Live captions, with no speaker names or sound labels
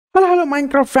Hello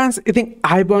Minecraft fans, ඉතින්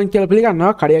අයිබෝන් කියලා පිළිගන්නවා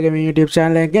කඩියගේ මේ YouTube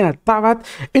channel එක ගැන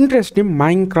තවත් interesting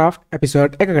Minecraft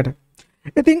episode එකකට.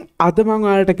 ඉතින් අද මම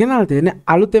ඔයාලට ගෙනල්ලා තියෙන්නේ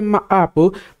අලුතෙන්ම ආපු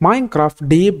Minecraft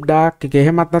Deep Dark එකේ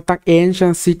එහෙමත් නැත්නම්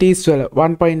Ancient Cities වල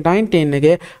 1.19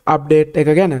 එකේ update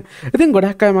එක ගැන. ඉතින්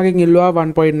ගොඩක් අය මගෙන් ඉල්ලුවා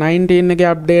 1.19 එකේ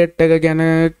update එක ගැන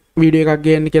video එකක්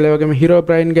ගේන්න කියලා වගේම hero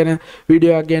brain ගැන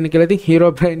video එකක් ගේන්න කියලා. ඉතින් hero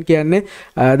brain කියන්නේ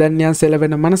දැන් නියන්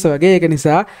සෙලවෙන මනස වගේ. ඒක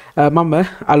නිසා මම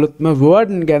අලුත්ම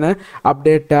warden ගැන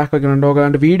update එකක් කරන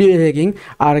ඕගලන්ට video එකකින්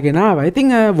අරගෙන ආවා.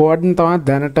 ඉතින් warden තමයි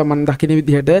දැනට මම දකින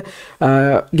විදිහට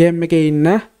game එකේ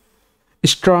ඉන්න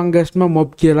strongest mob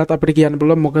කියලා අපිට කියන්න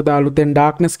පුළුවන්. මොකද අලුතෙන්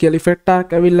darkness කියලා effect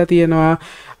එකක් ඇවිල්ලා තියෙනවා.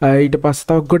 ඊට පස්සේ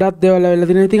තව ගොඩක් දේවල් ඇවිල්ලා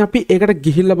තියෙනවා. ඉතින් අපි ඒකට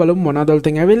ගිහිල්ලා බලමු මොනවද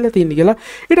අලුතෙන් ඇවිල්ලා තියෙන්නේ කියලා.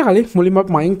 ඊට කලින් මුලින්ම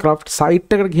Minecraft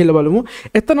site එකට ගිහිල්ලා බලමු.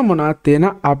 එතන මොනවද තියෙන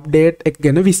update එක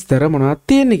ගැන විස්තර මොනවද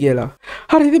තියෙන්නේ කියලා.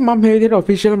 හරි ඉතින් මම මේ විදිහට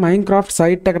official Minecraft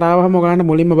site එකට ආවම ඔයගලන්ට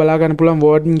මුලින්ම බලා ගන්න පුළුවන්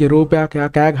warden ගේ රූපයක් එයා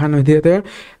කෑ ගහන විදිහට.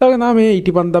 ඒක තමයි මේ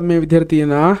ඉටිපන්දම් මේ විදිහට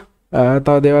තියෙනවා.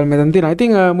 තව දේවල් මෙතන තියෙනවා.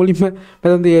 ඉතින් මුලින්ම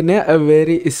මෙතන තියෙන්නේ a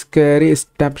very scary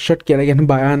snapshot කියලා කියන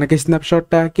භයානක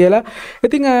snapshot එකක් කියලා.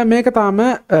 ඉතින් මේක තාම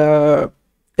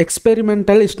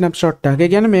experimental snapshot එකක්. ඒ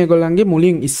කියන්නේ මේගොල්ලන්ගේ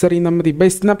මුලින් ඉස්සර ඉඳන්ම තිබ්බ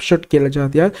snapshot කියලා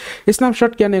જાතියක්.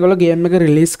 snapshot කියන්නේ ඒගොල්ලෝ game එක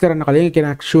release කරන කලින් ඒ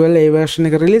කියන්නේ actual a version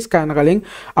එක release කරන කලින්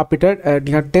අපිට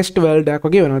නිකන් test world එකක්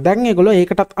වගේ වෙනවා. දැන් ඒගොල්ලෝ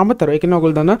ඒකටත් අමතරව ඒ කියන්නේ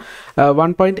ඕගොල්ලෝ දන්න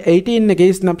 1.18 එකේ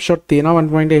snapshot තියෙනවා.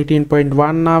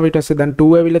 1.18.1 ආව ඊට පස්සේ දැන්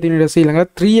 2 ඇවිල්ලා තියෙන ඊට පස්සේ ඊළඟ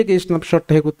 3 එකේ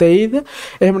snapshot එකකුත් එයිද?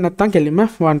 එහෙම නැත්නම් කෙලින්ම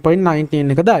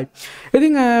 1.19 එක දායි.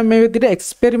 ඉතින් මේ විදිහට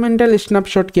experimental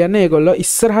snapshot කියන්නේ ඒගොල්ලෝ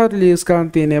ඉස්සරහට release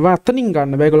කරන් තියෙන ඒවා අතනින්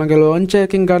ගන්න බෑ. ඒගොල්ලන්ගේ launch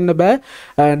එකකින් ගන්න බෑ.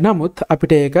 නමුත්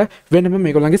අපිට ඒක වෙනම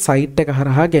මේගොල්ලන්ගේ site එක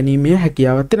හරහා ගැනීමේ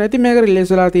හැකියාවක් තියෙනවා. ඉතින් මේක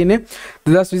release වෙලා තියෙන්නේ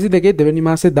 2022 දෙවෙනි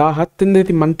මාසේ 17 වෙනිදා.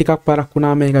 ඉතින් මම ටිකක් පාරක්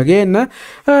වුණා මේක ගේන්න.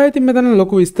 ඉතින් මෙතන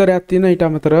ලොකු විස්තරයක් තියෙනවා. ඊට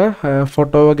අමතරව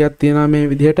ෆොටෝ වගේක් තියෙනවා මේ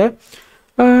විදිහට.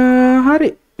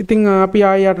 හරි. ඉතින් අපි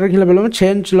ආයෙ අතට ගිහලා බලමු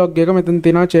change log එක. මෙතන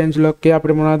තියෙනවා change log එකේ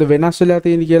අපිට මොනවද වෙනස් වෙලා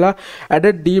තියෙන්නේ කියලා.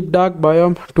 added deep dark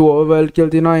biome to overworld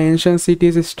කියලා තියෙනවා. ancient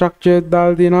cities structure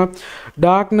දාලා තියෙනවා.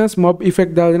 darkness mob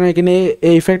effect දාලා තියෙනවා. ඒ කියන්නේ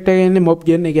ඒ effect එක එන්නේ mob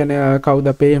ගෙන්. ඒ කියන්නේ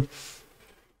කවුද අපේ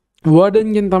warden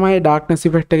ගෙන් තමයි darkness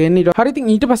effect එක එන්නේ. හරි ඉතින්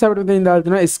ඊට පස්සේ අපිට මෙතන දාලා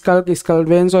තියෙනවා skull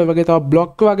veins ඔය වගේ තව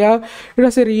block වගේ. ඊට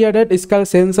පස්සේ re-added skull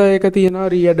sensor එක තියෙනවා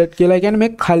re-added කියලා. ඒ කියන්නේ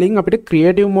මේ කලින් අපිට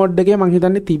creative mode එකේ මම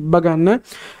හිතන්නේ තිබ්බ ගන්න.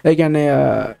 ඒ කියන්නේ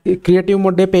creative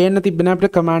mode එකේ පේන්න තිබ්බ නෑ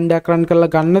අපිට command එකක් run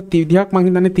කරලා ගන්න විදිහක් මම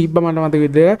හිතන්නේ තිබ්බ මට මතක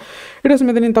විදිහට. ඊට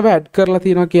පස්සේ මෙතනින් තව add කරලා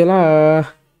තියෙනවා කියලා.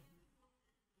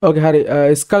 okay හරි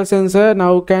skull sensor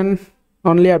now can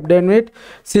only update with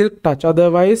silk touch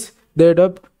otherwise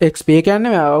දෙඩොප් XP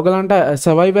කියන්නේ ඔයගලන්ට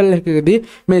survival එකකදී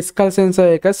මේ skull sensor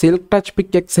එක silk touch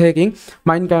pick X එකකින්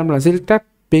mine කරන්න පුළුවන්. silk touch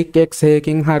pick X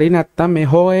එකකින් හරි නැත්නම් මේ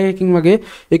hoe එකකින් වගේ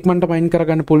ඉක්මනට mine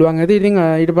කරගන්න පුළුවන් ඇති. ඉතින්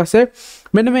ඊට පස්සේ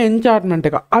මෙන්න මේ enchantment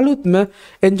එක අලුත්ම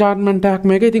enchantment එකක්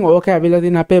මේක. ඉතින් ඕක ඇවිල්ලා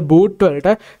තියෙන අපේ boot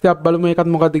වලට. ඉතින් අපි බලමු මේකත්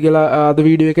මොකද්ද කියලා අද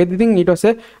වීඩියෝ එකේදී. ඉතින් ඊට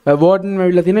පස්සේ warden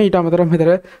ඇවිල්ලා තියෙනවා. ඊට අමතරව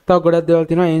මෙතන තව ගොඩක් දේවල්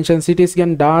තියෙනවා. ancient cities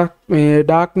ගැන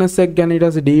darkness එක ගැන ඊට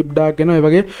පස්සේ deep dark ගැන ඔය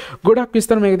වගේ ගොඩක්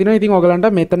විස්තර මේක තියෙනවා. ඉතින්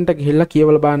ඔයගලන්ට මෙතනට ගිහිල්ලා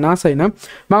කියවලා බලන්න ආසයි නම්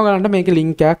මම ඔයගලන්ට මේකේ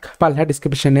link එකක් පල්ලා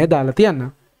description එකේ දාලා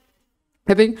තියන්නම්.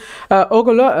 ඉතින්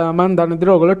ඕගොල්ලෝ මම දන්න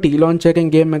විදිහට ඕගොල්ලෝ T-launch එකෙන්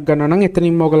game එක ගන්නවා නම්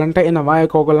එතනින්ම ඕගලන්ට එනවා.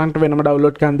 ඒක ඕගලන්ට වෙනම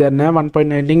download කරන්න දෙයක් නැහැ.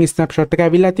 1.19 snapshot එක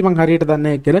ඇවිල්ලා ඇති මම හරියට දන්නේ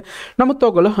නැහැ කියලා. නමුත්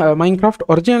ඕගොල්ලෝ Minecraft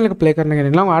original එක play කරන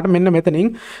කෙනෙක් නම් ඔයාලට මෙන්න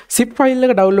මෙතනින් zip file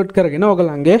එක download කරගෙන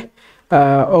ඕගලන්ගේ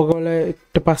ඕගොල්ලෝ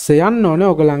ඊට පස්සේ යන්න ඕනේ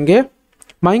ඕගලන්ගේ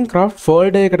Minecraft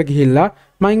folder එකට ගිහිල්ලා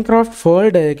Minecraft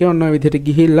folder එකේ ඔන්න ඔය විදිහට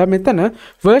ගිහිල්ලා මෙතන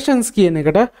versions කියන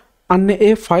එකට අන්න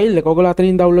ඒ ෆයිල් එක ඔයගොල්ලෝ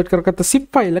අතනින් ඩවුන්ලෝඩ් කරගත්ත zip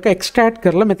ෆයිල් එක එක්ස්ට්‍රැක්ට්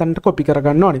කරලා මෙතනට කොපි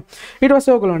කරගන්න ඕනේ. ඊට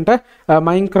පස්සේ ඔයගොල්ලන්ට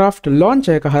Minecraft launch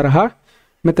එක හරහා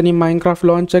මෙතනින් Minecraft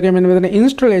launch එකේ මෙන්න මෙතන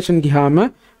installation ගියාම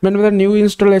මෙන්න මෙතන new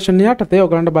installation යටතේ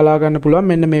ඔයගොල්ලන්ට බලා ගන්න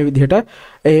පුළුවන් මෙන්න මේ විදිහට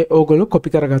ඒ ඔයගොල්ලෝ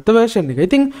කොපි කරගත්ත version එක.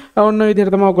 ඉතින් ඔන්න ඔය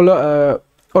විදිහට තමයි ඔයගොල්ලෝ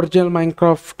original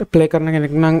Minecraft play කරන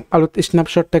කෙනෙක් නම් අලුත්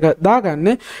snapshot එක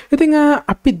දාගන්නේ. ඉතින්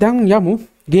අපි දැන් යමු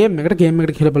game එකට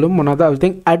ගිහලා බලමු මොනවද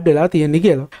අලුතෙන් add වෙලා තියෙන්නේ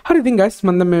කියලා. හරි ඉතින් guys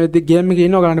මම දැන් මේ game එකේ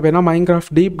ඉන්නවා ගන්න පේනවා Minecraft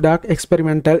Deep Dark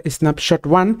Experimental Snapshot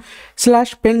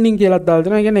 1/pending කියලා දාලා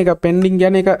තියෙනවා. ඒ කියන්නේ ඒක pending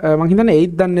කියන්නේ ඒක මම හිතන්නේ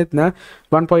 8 දන්නෙත් නෑ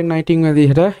 1.19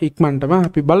 විදිහට ඉක්මනටම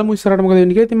අපි බලමු ඉස්සරහට මොකද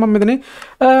වෙන්නේ කියලා. ඉතින් මම මෙතන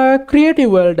creative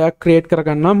world එකක් create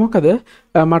කරගන්නවා. මොකද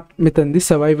මට මෙතනදී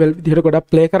survival විදිහට ගොඩක්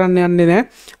play කරන්න යන්නේ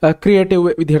නෑ.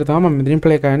 creative විදිහට තමයි මම මෙතනින්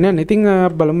play කරන්න යන්නේ. ඉතින්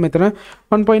බලමු මෙතන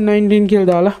 1.19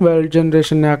 කියලා දාලා world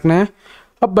generation එකක් නෑ.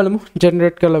 අපි බලමු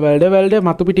ජෙනරේට් කරලා වැල්ඩ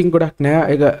මතු පිටින් ගොඩක්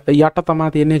නෑ ඒක යට තමයි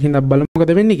තියෙන්නේ හින්දා බලමු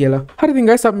මොකද වෙන්නේ කියලා. හරි ඉතින්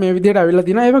guys අපි මේ විදිහට අවිල්ලා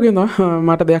තිනා ඒ වගේම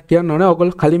මට දෙයක් කියන්න ඕනේ.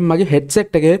 ඔයගොල්ලෝ කලින් මගේ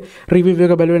headset එකේ review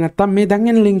එක බැලුවේ නැත්නම් මේ දැන්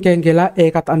එන link එකෙන් කියලා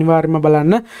ඒකත් අනිවාර්යයෙන්ම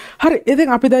බලන්න. හරි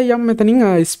ඉතින් අපි දැන් යමු මෙතනින්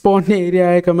spawn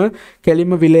area එකම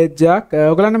කෙලින්ම village එකක්.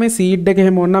 ඔයගොල්ලන්ට මේ seed එක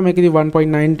එහෙම ඕන නම් මේක ඉතින්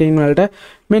 1.19 වලට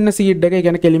මෙන්න seed එක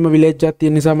කියන්නේ කෙලින්ම village එකක්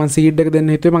තියෙන නිසා මම seed එක දෙන්න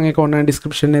හිතුවේ. මම ඒක online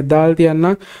description එකේ දාලා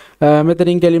තියන්නම්.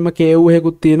 මෙතනින් කෙලින්ම කේව්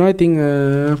එකකුත් තියෙනවා. ඉතින්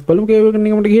බලමු කේව් එකට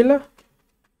නිකම්ට ගිහලා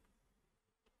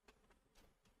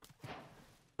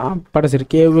පටසිර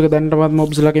කේව් එක දැන්නටමත්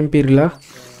මොබ්ස් ලකින් පිරিলা.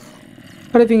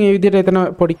 හරි ඉතින් මේ විදිහට එතන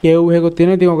පොඩි කේව් එකකුත්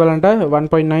තියෙනවා. ඉතින් ඔයගලන්ට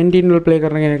 1.19 වල ප්ලේ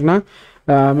කරන කෙනෙක් නම්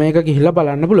මේක ගිහිල්ලා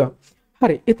බලන්න පුළුවන්.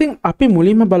 හරි ඉතින් අපි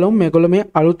මුලින්ම බලමු මේගොල්ලෝ මේ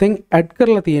අලුතෙන් ඇඩ්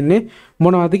කරලා තියෙන්නේ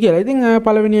මොනවද කියලා. ඉතින්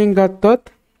පළවෙනියෙන්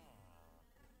ගත්තොත්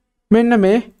මෙන්න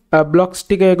මේ බ්ලොක්ස්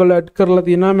ටික ඒගොල්ලෝ ඇඩ් කරලා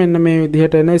තියෙනවා. මෙන්න මේ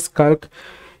විදිහට එන ස්කල්ක්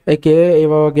එකේ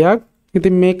ඒවා වගේක්.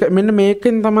 ඉතින් මේක මෙන්න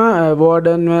මේකෙන් තමයි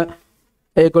වෝඩන්ව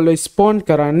ඒගොල්ලෝ ස්පෝන්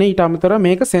කරන්නේ. ඊට අමතරව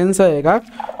මේක සෙන්සර් එකක්.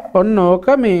 ඔන්න ඕක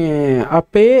මේ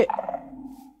අපේ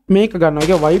මේක ගන්නවා.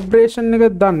 ඒක ভাইබ්‍රේෂන් එක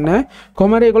දන්න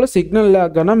කොහමද ඒගොල්ලෝ සිග්නල්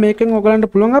එකක් ගන්නවා. මේකෙන්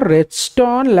ඔයගලන්ට පුළුවන්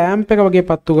රෙඩ්ස්ටෝන් ලැම්ප් එක වගේ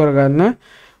පත්තු කරගන්න.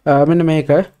 මෙන්න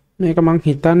මේක මං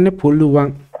හිතන්නේ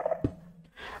පුළුවන්.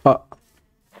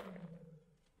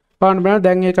 පාන බෑ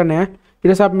දැන් ඒක නෑ.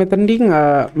 ඊට පස්සේ අපි මෙතනකින්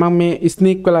මම මේ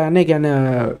ස්නීක් වෙලා යන්නේ. කියන්නේ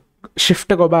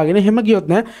shift එක ඔබාගෙන එහෙම ගියොත්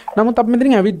නෑ. නමුත් අපි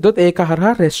මෙතනින් ඇවිද්දොත් ඒක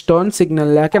හරහා රෙස්ටෝන්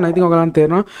සිග්නල් එකක් යනවා. ඉතින් ඔයගලන්ට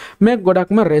තේරෙනවා මේ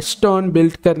ගොඩක්ම රෙස්ටෝන්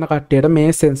බිල්ඩ් කරන කට්ටියට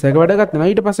මේ සෙන්සර් එක වැඩගත් වෙනවා.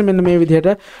 ඊට පස්සේ මෙන්න මේ විදිහට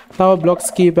තව බ්ලොක්ස්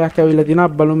කීපයක් ඇවිල්ලා තිනවා.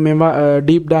 අපි බලමු මේවා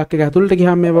ඩීප් ඩාර්ක් එක ඇතුළට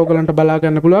ගියාම මේවා ඔයගලන්ට බලා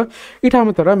ගන්න පුළුවන්. ඊට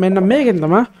අමතරව මෙන්න මේකෙන්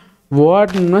තමයි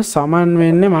වෝඩ්න්ව සමන්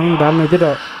වෙන්නේ. මම දන්න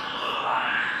විදිහට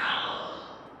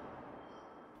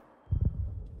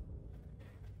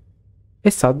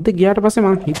ඒ සද්ද ගියාට පස්සේ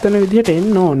මම හිතන විදිහට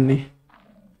එන්න ඕනේ.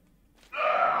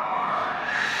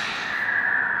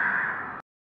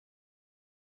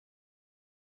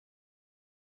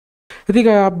 ඉතින්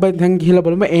අපි දැන් ගිහලා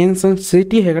බලමු Ancient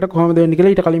City එකකට කොහොමද වෙන්නේ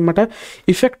කියලා. ඊට කලින් මට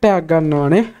ඉෆෙක්ට් එකක් ගන්න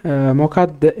ඕනේ.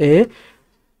 මොකද්ද ඒ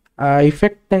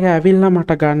ඉෆෙක්ට් එක ඇවිල්ලා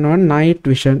මට ගන්න ඕනේ night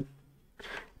vision.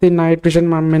 ඉතින් night vision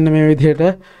මම මෙන්න මේ විදිහට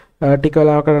ටික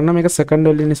වෙලාවක් කරන්න. මේක සෙකන්ඩ්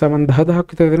වල නිසා මම 10000ක්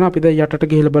විතර දෙනවා. අපි දැන් යටට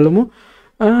ගිහලා බලමු.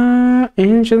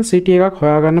 Ancient City එකක්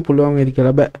හොයාගන්න පුළුවන් වේද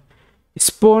කියලා. බෑ.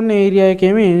 Spawn area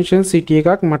එකේම Ancient City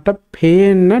එකක් මට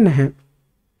පේන්න නැහැ.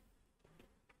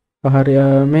 හරි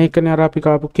මේකනේ අර අපි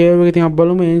කාපු කේව් එක. ඉතින් අපි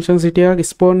බලමු Ancient City එකක්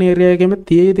Spawn area එකේම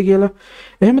තියෙයිද කියලා.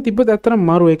 එහෙම තිබ්බොත් ඇත්තටම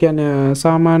මරු. ඒ කියන්නේ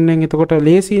සාමාන්‍යයෙන් එතකොට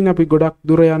ලේසියිනේ අපි ගොඩක්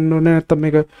දුර යන්න ඕනේ. නැත්තම්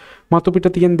මේක මතු පිට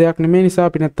තියෙන දෙයක් නෙමෙයි නිසා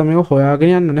අපි නැත්තම් මේක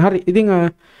හොයාගෙන යන්න ඕනේ. හරි ඉතින්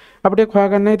අපිට ඒක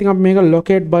හොයාගන්න. ඉතින් අපි මේක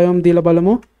locate biome දීලා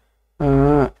බලමු.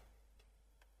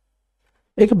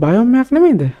 ඒක biome එකක්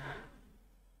නෙමෙයිද?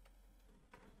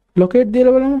 locate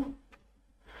දීලා බලමු.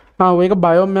 ඒක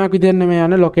biome එකක් විදිහට නෙමෙයි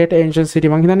යන්නේ. locate ancient city.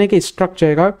 මං හිතන්නේ ඒක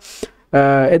structure එකක්.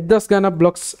 1000 ගණන්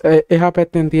blocks එහා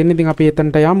පැත්තෙන් තියෙන. ඉතින් අපි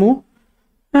එතනට යමු.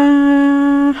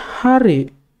 හරි.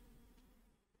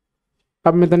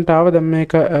 අපි මෙතනට ආව. දැන්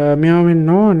මේක මෙයා වෙන්න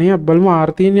ඕනේ. අපි බලමු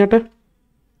R3 යට.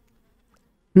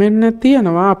 මෙන්න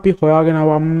තියෙනවා. අපි හොයාගෙන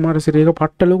වම්මර සිරේක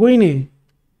පට්ට ලොකුයිනේ.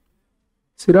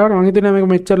 සිරාට මං හිතන්නේ මේක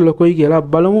මෙච්චර ලොකුයි කියලා.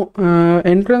 බලමු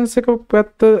entrance එක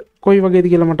පැත්ත කොයි වගේද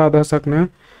කියලා මට අදහසක් නැහැ.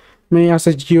 මේ අස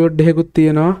ජියෝඩ් එකකුත්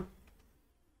තියෙනවා.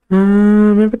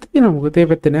 මේ පැත්තේ තියෙනවා මොකද? ඒ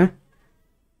පැත්තේ නෑ.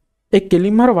 ඒ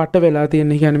කෙලින්ම අර වට වෙලා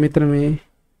තියෙන. කියන්නේ මෙතන මේ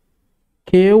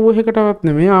කේව් එකකටවත්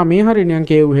නෙමෙයි. මේ හරියනියන්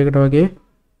කේව් එකකට වගේ.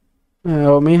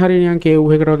 මේ හරියනියන්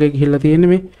කේව් එකකට වගේ ගිහිල්ලා තියෙන්නේ.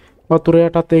 මේ වතුර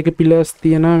යටත් ඒකේ පිලර්ස්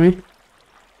තියෙනවා මේ.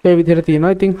 ඒ විදිහට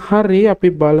තියෙනවා. ඉතින් හරි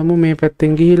අපි බලමු මේ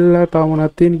පැත්තෙන් ගිහිල්ලා තව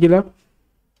මොනවද තියෙන්නේ කියලා.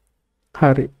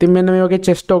 හරි. ඉතින් මෙන්න මේ වගේ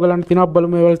chest ඔයගලන්ට තියෙනවා.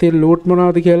 බලමු මේවල තියෙන loot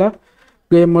මොනවද කියලා.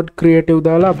 game mode creative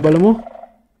දාලා බලමු.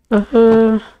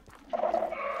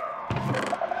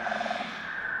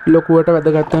 ලොකුවට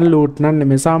වැදගත් වෙන loot නම්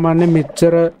නෙමෙයි. සාමාන්‍ය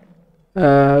මෙච්චර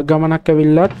ගමනක්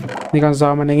ඇවිල්ලත් නිකන්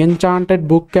සාමාන්‍යයෙන් enchanted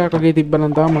book එකක් වගේ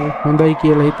තිබ්බනම් තමයි හොඳයි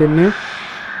කියලා හිතෙන්නේ.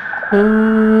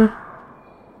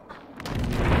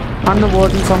 අන්න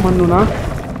warden සමන් වුණා.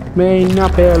 මේ ඉන්න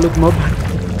අපේ අලුත් mob.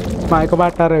 මායික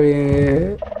පාට අර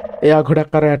එයා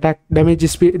ගොඩක් අර attack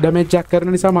damage එකක්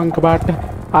කරන නිසා මං කපාට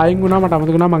ආයින් වුණා. මට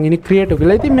අමතක වුණා මං ඉන්නේ creative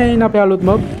කියලා. ඉතින් මේ ඉන්න අපේ අලුත්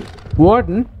mob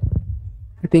warden.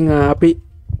 ඉතින් අපි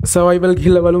survival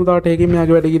ගිහලා බලමු තව ටේකින්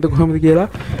මෙයාගේ වැඩ කීයද කොහොමද කියලා.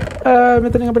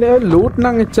 මෙතනින් අපිට loot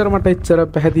නම් එච්චර මට එච්චර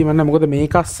පැහැදිලිම නැහැ. මොකද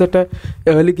මේක අස්සට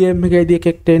early game එකේදී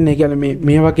එකෙක්ට එන්නේ. ඒ කියන්නේ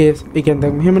මේ වගේ ඒ කියන්නේ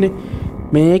දැන් මෙහෙමනේ.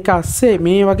 මේක අස්සේ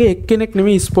මේ වගේ එක්කෙනෙක්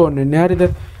නෙමෙයි ස්පෝන් වෙන්නේ. හරිද?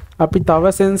 අපි තව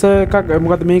sensor එකක්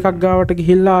මොකද මේකක් ගාවට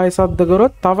ගිහිල්ලා ආයෙ සද්ද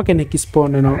කරොත් තව කෙනෙක්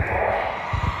ස්පෝන් වෙනවා.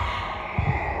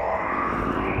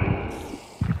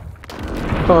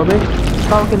 කොහොමද?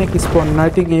 තව කෙනෙක් ස්පොන් වෙනවා.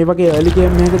 ඉතින් ඒ වගේ early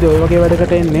game එකකදී ඔය වගේ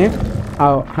වැඩකට එන්නේ.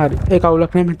 ආ හරි. ඒක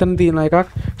අවුලක් නෙමෙයි. මෙතන තියෙන එකක්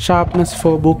sharpness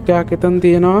 4 book එකක් එතන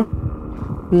තියෙනවා.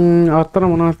 අතන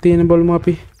මොනවද තියෙන්නේ බලමු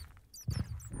අපි.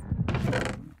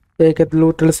 ඒකත්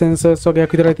loot sensors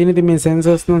වගේක් විතරයි තියෙන්නේ. ඉතින් මේ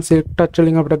sensors නම් silk touch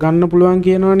වලින් අපිට ගන්න පුළුවන්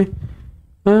කියනවනේ.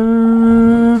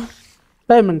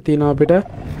 diamond තියෙනවා අපිට.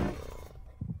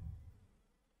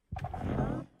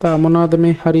 තා මොනවද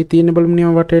මේ හරි තියෙන්නේ බලමු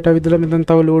නියම වටේට විදලා මෙතන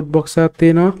තව loot box එකක්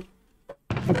තියෙනවා.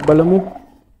 බලමු.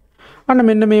 අන්න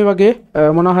මෙන්න මේ වගේ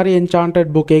මොනවා හරි enchanted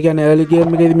book එක කියන්නේ early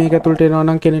game එකේදී මේක ඇතුළට එනවා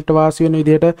නම් කෙනෙක්ට වාසි වෙන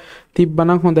විදිහට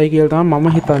තිබ්බනම් හොඳයි කියලා තමයි මම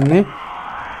හිතන්නේ.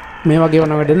 මේ වගේ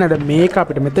වුණ වැඩ නේද මේක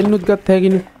අපිට මෙතනිනුත් ගත්ත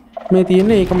හැකිනේ. මේ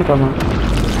තියෙන්නේ ඒකම තමයි.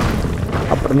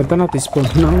 අපිට මෙතන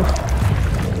 35 නම්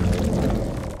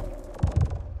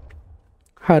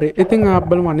හරි. ඉතින් ආ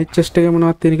බලමු අනිත් chest එකේ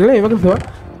මොනවද තියෙන කියලා. ඒ වගේ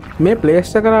මේ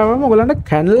place එක කරාවම ඔයගලන්ට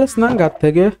candles නම් ගත්ත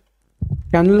හැකියි.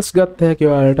 candles ගත්ත හැකි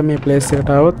ඔයාලට මේ place එකට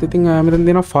આવොත්. ඉතින් මෙතන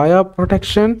තියෙනවා fire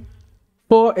protection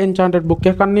for enchanted book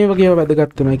එකක්. අන්න ඒ වගේ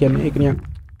වැදගත් වෙනවා. කියන්නේ ඒක නිකන්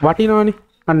වටිනවනේ.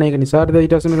 අන්න ඒක නිසා හරිද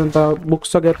ඊට පස්සේ මෙතන තව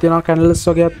books වගේක් තියෙනවා, candles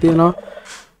වගේක් තියෙනවා.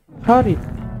 හරි.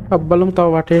 අපි බලමු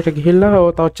තව වටේට ගිහිල්ලා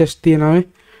ඔය තව chest තියෙනවා. මේ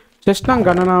chest නම්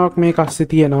ගණනාවක් මේක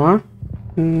අස්සේ තියෙනවා.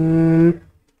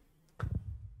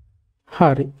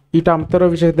 හරි. ඊට අමතරව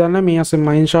විශේෂ දන්න මේ අස්සේ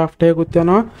mine shaft එකකුත්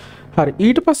යනවා. හරි.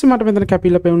 ඊට පස්සේ මට මෙතන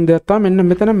කැපිලා පෙවුන දෙයක් තමයි මෙන්න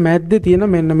මෙතන මැද්දේ තියෙන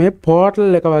මෙන්න මේ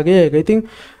portal එක වගේ එක. ඉතින්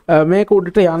මේක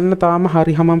උඩට යන්න තාම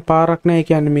හරි හැමම් පාරක් නැහැ. ඒ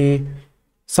කියන්නේ මේ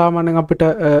සාමාන්‍යයෙන් අපිට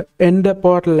end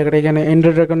portal එකට, ඒ කියන්නේ end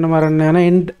dragon මරන්න යන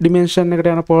end dimension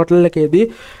එකට යන portal එකේදී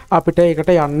අපිට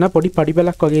ඒකට යන්න පොඩි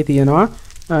පඩිපැලක් වගේ තියෙනවා.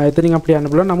 එතනින් අපිට යන්න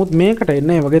පුළුවන්. නමුත් මේකට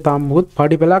එන්න ඒ වගේ තාම මොකුත්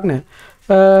පඩිපැලක් නැහැ.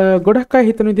 ගොඩක් අය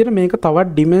හිතන විදිහට මේක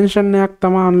තවත් dimension එකක්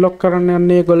තමයි unlock කරන්න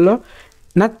යන්නේ ඒගොල්ලෝ.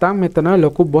 නැත්තම් මෙතන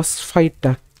ලොකු boss fight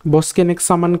එකක්, boss කෙනෙක්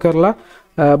summon කරලා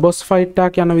boss fight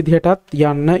එකක් යන විදිහටත්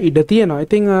යන්න ඉඩ තියෙනවා.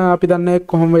 ඉතින් අපි දන්නේ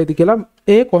කොහොම වේද කියලා.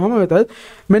 ඒ කොහොම වෙතත්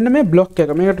මෙන්න මේ block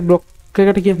එක. මේකට block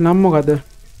එකට කියන නම මොකද?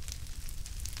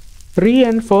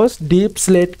 reinforced deep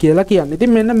slate කියලා කියන්නේ.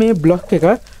 ඉතින් මෙන්න මේ block එක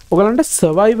ඔයගලන්ට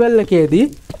survival එකේදී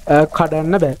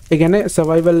කඩන්න බෑ. ඒ කියන්නේ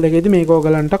survival එකේදී මේක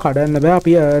ඔයගලන්ට කඩන්න බෑ.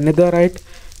 අපි netherite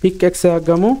pickaxe එකක්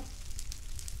ගමු.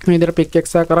 මේ විදිහට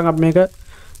pickaxe එකක් අරන් අපි මේක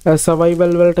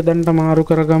survival වලට දැන්ට මාරු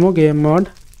කරගමු game mode.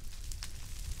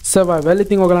 survival.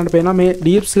 ඉතින් ඔයගලන්ට පේනවා මේ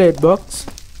deep slate box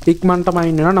ඉක්මනට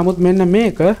mine වෙනවා. නමුත් මෙන්න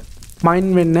මේක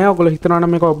mine වෙන්නේ නැහැ. ඔයගොල්ලෝ හිතනවා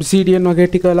නම් මේක obsidian වගේ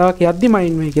ටික වෙලා කියද්දි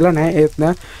mine වෙයි කියලා. නෑ ඒත්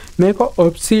නෑ. මේක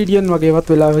obsidian වගේවත්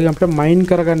වෙලාවක අපිට mine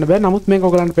කරගන්න බෑ. නමුත් මේක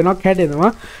ඔයගලන්ට පේනවා කැඩෙනවා.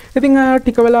 ඉතින්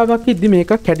ටික වෙලාවක් ඉද්දි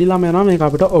මේක කැඩිලාම යනවා. මේක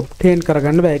අපිට obtain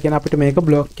කරගන්න බෑ. ඒ කියන්නේ අපිට මේක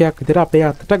block එකක් විතර අපේ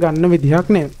අතට ගන්න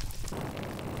විදිහක් නෑ.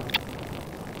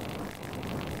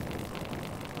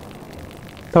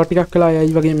 තව ටිකක් වෙලා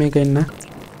යයි වගේ මේක එන්න.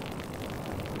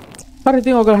 හරි.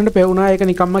 ඉතින් ඔයගලන්ට පෙවුනා ඒක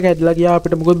නිකම්ම කැඩලා ගියා.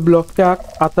 අපිට මොකද block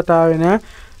එකක් අතට ආවේ නෑ.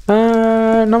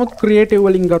 නමුත් ක්‍රියේටිව්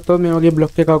වලින් ගත්තොත් මේ වගේ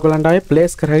බ්ලොක් එකක් ඔයගලන්ට ආයේ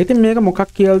ප්ලේස් කරා. ඉතින් මේක මොකක්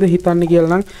කියලාද හිතන්නේ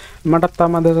කියලා නම් මටත්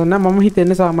තාම අදහස් නැහැ. මම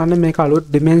හිතන්නේ සාමාන්‍යයෙන් මේක අලුත්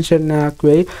ඩිමෙන්ෂන් එකක්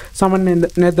වෙයි. සාමාන්‍ය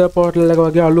nether portal එක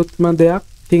වගේ අලුත්ම දෙයක්.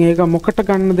 ඉතින් ඒක මොකට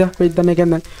ගන්න දෙයක් වෙයිද නැහැ.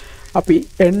 කියන්නේ අපි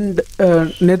end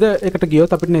nether එකට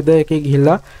ගියොත් අපිට nether එකේ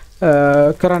ගිහිල්ලා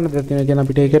කරන්න දෙයක් තියෙනවා. කියන්නේ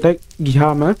අපිට ඒකට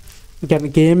ගියාම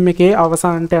කියන්නේ ගේම් එකේ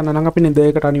අවසානට යන නම් අපි nether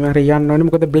එකට අනිවාර්යයෙන් යන්න ඕනේ.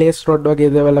 මොකද blaze rod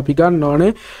වගේ දේවල් අපි ගන්න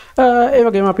ඕනේ. ඒ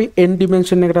වගේම අපි end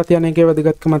dimension එකට යන එකේ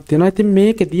වැදගත්කමක් තියෙනවා. ඉතින්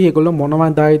මේකෙදී ඒගොල්ලෝ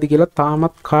මොනවද ආයිද කියලා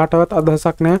තාමත් කාටවත්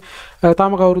අදහසක් නැහැ.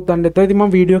 තාම කවුරුත් දන්නේ නැත්නම් ඉතින්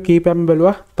මම වීඩියෝ කීපයක්ම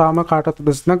බැලුවා. තාම කාටවත්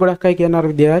අදහස් නැහැ. ගොඩක් අය කියන අර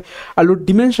විදියයි අලුත්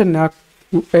dimension එකක්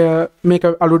මේක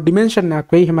අලුත් dimension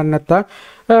එකක් වෙයි. එහෙම නැත්නම්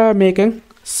මේකෙන්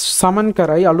සමන්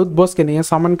කරයි අලුත් බොස් කෙනෙක්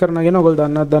සමන් කරනගෙන ඔයගොල්ලෝ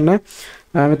දන්නවද දන්නේ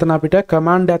මෙතන අපිට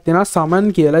කමාන්ඩ් එකක් තියෙනවා සමන්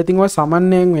කියලා. ඉතින් ඔය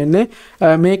සමන්යෙන් වෙන්නේ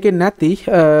මේකේ නැති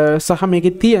සහ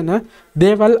මේකේ තියෙන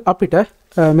දේවල් අපිට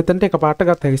මෙතනට එකපාරට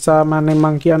ගන්න හැකි. සාමාන්‍යයෙන්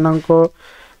මම කියන්නම්කෝ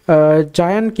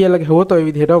giant කියලා ගහුවොත් ඔය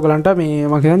විදිහට ඔයගලන්ට මේ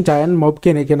මම කියන්නේ giant mob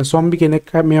කෙනෙක් කියන zombie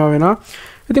කෙනෙක් මේවා වෙනවා.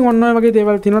 ඉතින් ඔන්න ඔය වගේ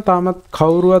දේවල් තියෙනවා. තාමත්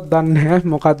කවුරුවත් දන්නේ නැහැ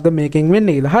මොකද්ද මේකෙන්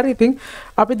වෙන්නේ කියලා. හරි. ඉතින්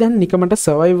අපි දැන් නිකමට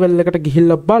survival එකට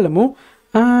ගිහිල්ලා බලමු.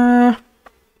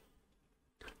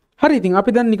 හරි. ඉතින්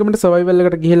අපි දැන් නිකමට survival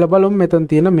එකට ගිහිල්ලා බලමු මෙතන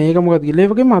තියෙන මේක මොකද කියලා.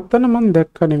 ඒ වගේම අතන මම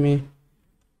දැක්කනේ මේ.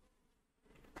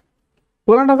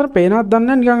 ඔයාලන්ට අතන පේනවද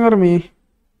දන්නේ නිකන් අර මේ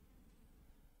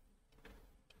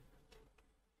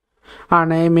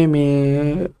අනේ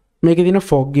මේකේ තියෙන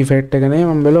fog effect එක නේ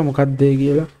මම බැලුවා මොකක්ද ඒ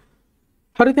කියලා.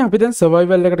 හරි. ඉතින් අපි දැන්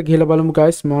survival එකට ගිහිල්ලා බලමු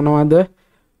guys මොනවද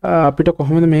අපිට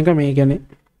කොහොමද මේක මේ කියන්නේ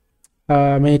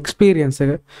මේ experience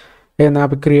එක. එහෙනම්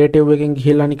අපි ක්‍රියේටිව් එකෙන්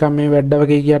ගිහිල්ලා නිකන් මේ වැඩ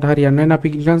වගේ ගියට හරියන්නේ නැහැ. අපි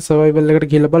නිකන් සර්වයිවල් එකට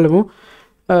ගිහිල්ලා බලමු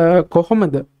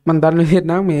කොහොමද. මම දන්න විදිහට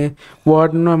නම් මේ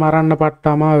වෝඩ්නව මරන්න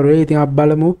පට්ට අමාරුයි. ඉතින් අපි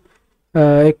බලමු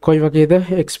කොයි වගේද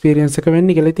එක්ස්පීරියන්ස් එක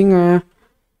වෙන්නේ කියලා. ඉතින්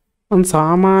මම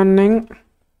සාමාන්‍යයෙන්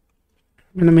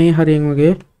මෙන්න මේ හරියෙන්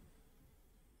වගේ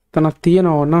තනක්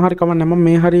තියෙනවා ඕන හරි කමන්නේ මම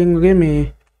මේ හරියෙන් වගේ මේ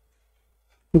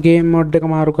ගේම් මොඩ් එක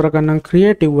මාරු කරගන්නම්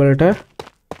ක්‍රියේටිව් වලට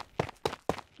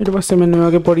ඊට පස්සේ මෙන්න මේ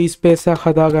වගේ පොඩි ස්පේස් එකක්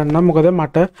හදා ගන්නම් මොකද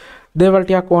මට දේවල්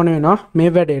ටිකක් ඕන වෙනවා මේ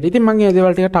වැඩේට. ඉතින් මම මේ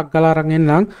දේවල් ටික ටක් ගාලා අරන්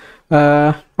එන්නම්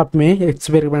අපි මේ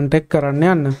එක්ස්පෙරිමන්ට් එක කරන්න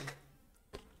යන්න.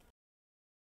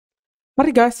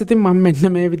 හරි guys ඉතින් මම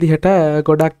මෙන්න මේ විදිහට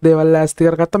ගොඩක් දේවල් ලෑස්ති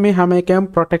කරගත්තා. මේ හැම එකම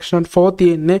protection 4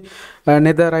 තියෙන්නේ.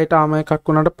 netherite armor එකක්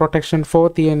වුණාට protection 4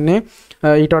 තියෙන්නේ.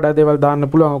 ඊට වඩා දේවල් දාන්න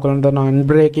පුළුවන්. ඔයගොල්ලෝ දන්නවා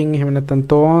unbreaking එහෙම නැත්නම්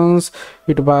thorns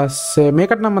ඊට පස්සේ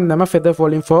මේකට නම් මම දැම්ම feather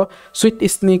falling for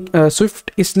swift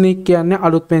sneak කියන්නේ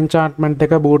අලුත් enchantment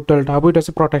එක boot වලට ආපු. ඊට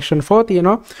පස්සේ protection 4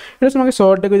 තියෙනවා. ඊට පස්සේ මගේ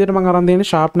sword එක විදිහට මම අරන්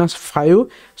දෙන්නේ sharpness 5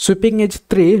 sweeping edge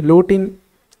 3 looting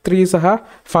 3 සහ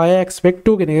fire expect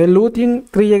 2 කියන එක. looting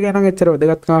 3 එක නම් එච්චර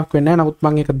වැදගත් කමක් වෙන්නේ නැහැ. නමුත්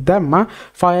මම ඒක දැම්මා.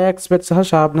 fire expect සහ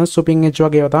sharpness sweeping edge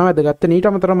වගේ ඒවා තමයි වැදගත්. ඊට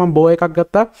අමතරව මම bow එකක්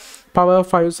ගත්තා. power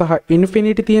 5 සහ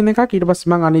infinity තියෙන එකක්. ඊට පස්සේ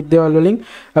මම අනිත් දේවල් වලින්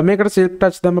මේකට silk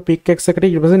touch දැම්ම pickaxe එකට.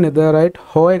 ඊට පස්සේ netherite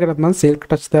hoe එකකට මම silk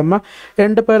touch දැම්මා.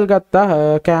 end pearl ගත්තා.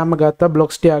 cam ගත්තා.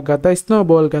 blocks ටිකක් ගත්තා.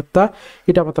 snowball ගත්තා.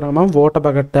 ඊට අමතරව මම water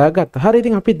bucket එකක් ගත්තා. හරි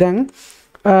ඉතින් අපි දැන්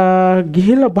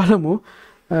ගිහිල්ලා බලමු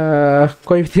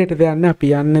කොයි විදිහටද යන්නේ. අපි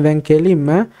යන්නේ දැන් කෙලින්ම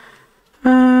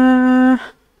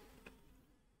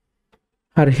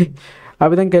හරි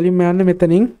අපි දැන් කෙලින්ම යන්නේ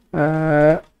මෙතනින්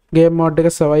ගේම් මෝඩ්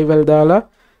එක සර්වයිවල් දාලා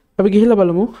අපි ගිහිල්ලා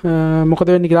බලමු මොකද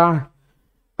වෙන්නේ කියලා.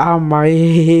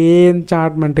 මයින්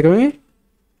චාර්ට්මන්ට් එක මේ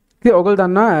ඉතින් ඔයගොල්ලෝ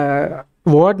දන්නා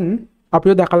වෝඩන්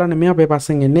අපිව දැකලා නෙමෙයි අපේ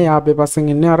පස්සෙන් එන්නේ. එයා අපේ පස්සෙන්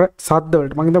එන්නේ අර සද්ද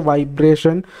වලට. මම හිතා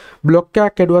ভাইබ්‍රේෂන් බ්ලොක්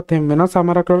එකක් ඇදුවත් එහෙම වෙනවා.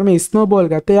 සමහරක් වෙලාවට මේ ස්නෝබෝල්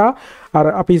ගත්තේ එයා අර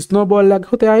අපි ස්නෝබෝල් එකක්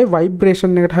ගහුවොත් එයාගේ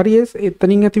ভাইබ්‍රේෂන් එකට හරි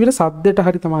එතනින් ඇති වෙන සද්දෙට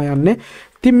හරි තමයි යන්නේ.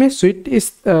 ඉතින් මේ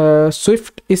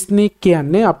ස්විෆ්ට් ස්නීක්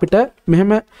කියන්නේ අපිට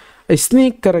මෙහෙම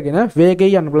ස්නීක් කරගෙන වේගෙන්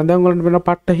යන්න පුළුවන්. දැන් ඔයගොල්ලන්ට වෙනවා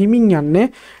පට්ට හිමින් යන්නේ.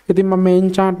 ඉතින් මම මේ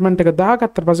එන්චාන්ට්මන්ට් එක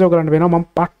දාගත්තට පස්සේ ඔයගොල්ලන්ට වෙනවා මම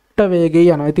පට්ට වේගෙන්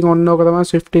යනවා. ඉතින් ඔන්න ඕක තමයි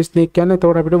ස්විෆ්ට් ස්නීක් කියන්නේ.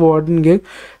 එතකොට අපිට වෝඩන්ගේ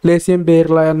ලේසියෙන්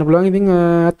බේරලා යන්න පුළුවන්. ඉතින්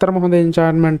ඇත්තටම හොඳ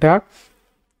එන්චාන්ට්මන්ට් එකක්.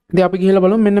 ඉතින් අපි ගිහලා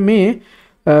බලමු මෙන්න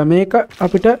මේක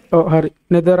අපිට හරි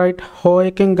netherite hoe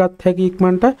එකෙන් ගත් හැකි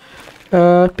ඉක්මනට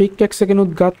pickaxe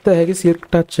එකෙනුත් ගත්ත හැකි silk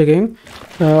touch එකෙන්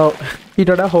ඊට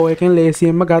වඩා hoe එකෙන්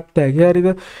ලේසියෙන්ම ගත්ත හැකි. හරිද?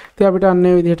 ඉතින් අපිට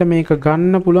අන්නේ විදිහට මේක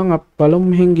ගන්න පුළුවන්. අපි බලමු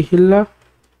මෙහෙන් ගිහිල්ලා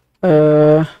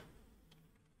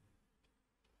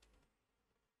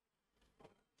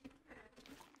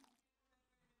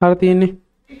අර තියෙන්නේ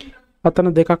අතන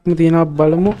දෙකක්ම තියෙනවා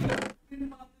බලමු.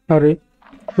 හරි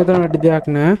මෙතන වැඩි දෙයක්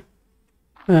නෑ.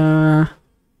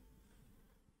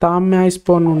 තාම මෙහා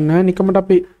ස්පෝන් වුණේ නිකමට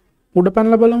අපි උඩ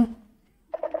පැනලා බලමු.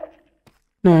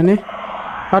 නෑනේ.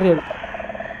 හරියට.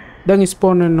 දැන්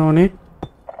ස්පෝන් වෙන්න ඕනේ.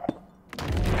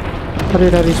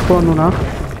 හරියට ස්පෝන් වුණා.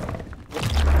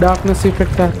 ඩාර්ක්නස්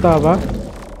ඉෆෙක්ට් එකක් ආවා.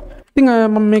 ඉතින්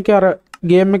මම මේකේ අර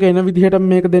ගේම් එක එන විදිහට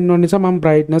මේක දෙන්න ඕන නිසා මම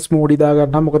brightness mood දා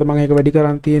ගන්නවා. මොකද මම ඒක වැඩි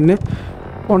කරන් තියෙන්නේ.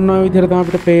 ඔන්න ඔය විදිහට තමයි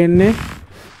අපිට පේන්නේ.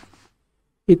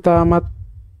 ඊටමත්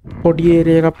පොඩි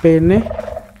ඒරියා එකක් පේන්නේ.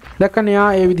 දැක්කනේ යා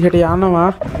ඒ විදිහට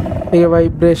යනවා. ඒක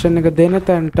ভাইබ්‍රේෂන් එක දෙන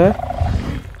තැනට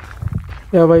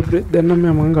යා ভাইබ්‍රේට් දෙන්න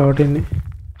මම ගාවට එන්නේ.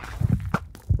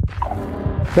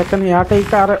 දැක්කනේ යාට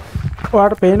ඒක අර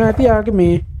ඔයාලට පේනවා ඇති යාගේ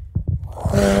මේ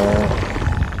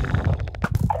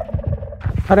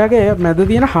අරගේ මැද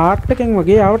තියෙන හાર્ට් එකෙන්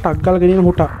වගේ ආව ටක් ගාලා ගෙනියන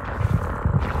හුටා.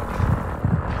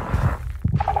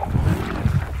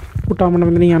 හුටාම නම්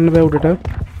මෙතනින් යන්න බෑ උඩට.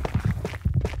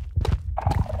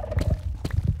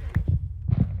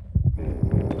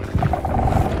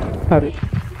 හරි.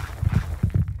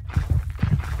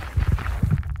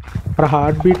 අර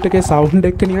හાર્ට් බීට් එකේ සවුන්ඩ්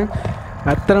එක නිකන්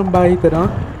ඇත්තටම බයි කරනවා.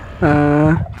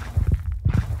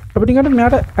 අපිට නිකන්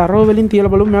මෙයාට ඇරෝ වලින්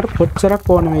තියලා බලමු මෙයාට කොච්චරක්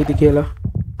ඕන වෙයිද කියලා.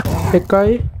 1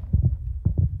 2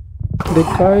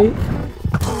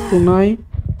 3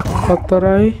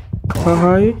 4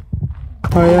 5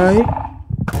 6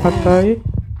 6 7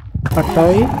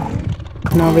 8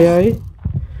 9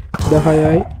 10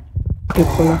 11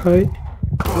 12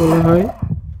 13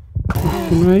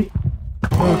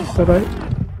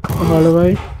 14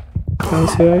 15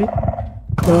 16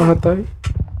 17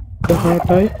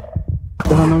 18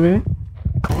 19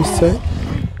 20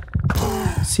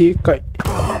 21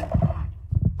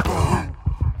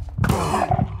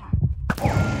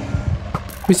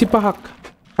 25ක්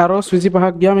arrows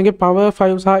 25ක් ගියා. මේකේ power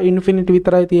 5 සහ infinity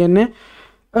විතරයි තියෙන්නේ.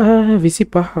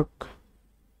 25ක්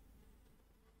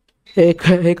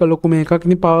ඒක ලොකු මේකක්.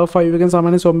 ඉතින් power 5 එකෙන්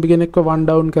සාමාන්‍ය zombie කෙනෙක්ව one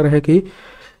down කර හැකි.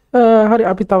 හරි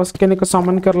අපි තව කෙනෙක්ව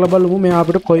summon කරලා බලමු මෙයා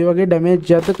අපිට කොයි වගේ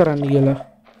damage එකක්ද කරන්න කියලා.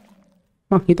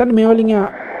 මම හිතන්නේ මේ වලින්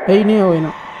එයි නේ හොයන.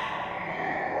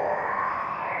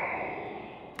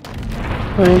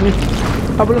 එන්නේ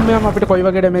අපල මෙයාම අපිට කොයි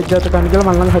වගේ ඩැමේජ් එකක් ගන්න කියලා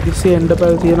මම ළඟ හදිස්සියේ එන්න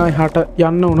බැල් තියෙනවා එහාට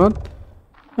යන්න උනොත්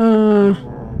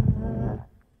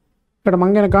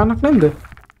මම ගැන ගානක් නැද්ද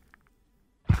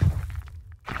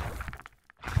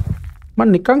මම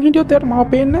නිකන් හිටියොත් එයාට මාව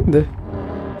පේන්නේ නැද්ද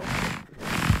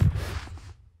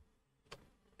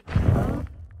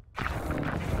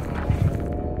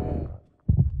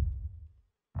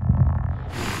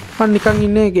මම නිකන්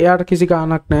ඉන්නේ එයාට කිසි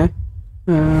ගානක් නැහැ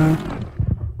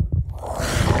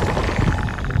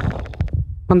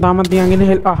මම තාමත් නිකන් ඉන්නේ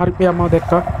හරි එයා මාව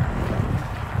දැක්කා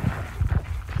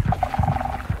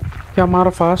එයා මාර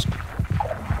ෆාස්ට්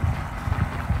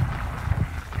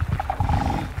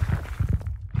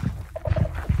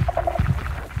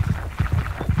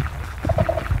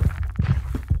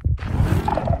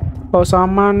ඔව්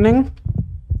සාමාන්‍යයෙන්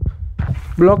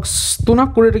බ්ලොක්ස්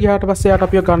 3ක් උඩට ගියාට පස්සේ යාට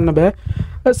අපිව ගන්න බෑ.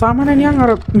 සාමාන්‍යයෙන් නිකන්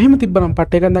අර මෙහෙම තිබ්බනම්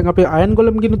පට් එකෙන් දැන් අපි අයන්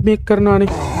ගොලම් ගිනුත් මේක කරනවානේ.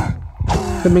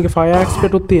 දැන් මේකේ ෆයර්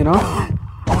එක්ස්පර්ට් උත් තියෙනවා.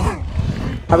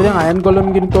 අපි දැන් අයන් ගොලම්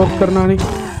ගිනු ටෝක් කරනවානේ.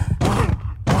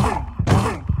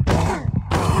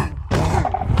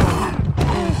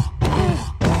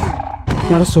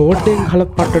 මට සෝඩ් එකෙන්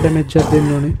ගහලා පට්ට ඩැමේජ් එකක්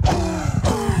දෙන්න ඕනේ.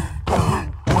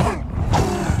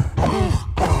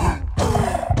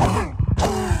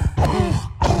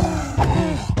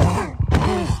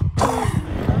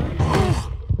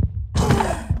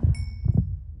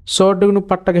 සෝඩ් එකනු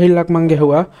පට්ට ගහිල්ලක් මං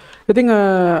ගැහුවා. ඉතින්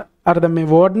අර දැන් මේ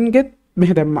වෝඩන් ගෙත්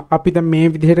මෙහෙ දැන් අපි දැන් මේ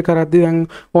විදිහට කරද්දි දැන්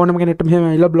ඕනම කෙනෙක්ට මෙහෙම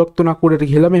ඇවිල්ලා බ්ලොක් 3ක් උඩට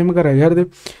ගිහලා මෙහෙම කරයි. හරිද?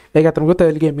 ඒක අතන මොකද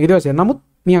තෙල් ගේම් ඊට පස්සේ නමුත්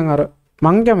නිකන් අර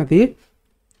මං කැමති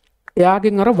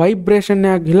එයාගෙන් අර ভাইබ්‍රේෂන්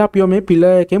එකක් ගිහලා අපිව මේ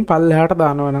පිලර් එකෙන් පල්ලෙහාට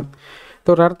දානවා නම්.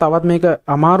 ඒතකොට අර තවත් මේක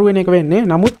අමාරු වෙන එක වෙන්නේ.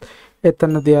 නමුත්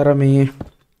එතනදී අර මේ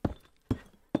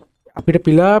අපිට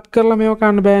පිලර් අප් කරලා මේව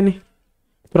කරන්න බෑනේ.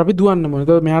 අපි දුවන්න ඕනේ.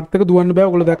 ඒක මෙයාට එක දුවන්න බෑ.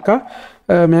 ඔයගොල්ලෝ දැක්කා.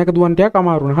 මේක දුවන්න ටිකක්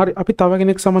අමාරු වුණා. හරි. අපි තව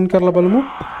කෙනෙක් සමන් කරලා බලමු.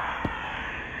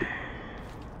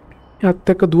 එයාත්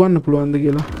එක්ක දුවන්න පුළුවන්ද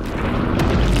කියලා.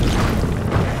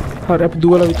 හරි. අපි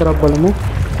දුවලා විතරක් බලමු.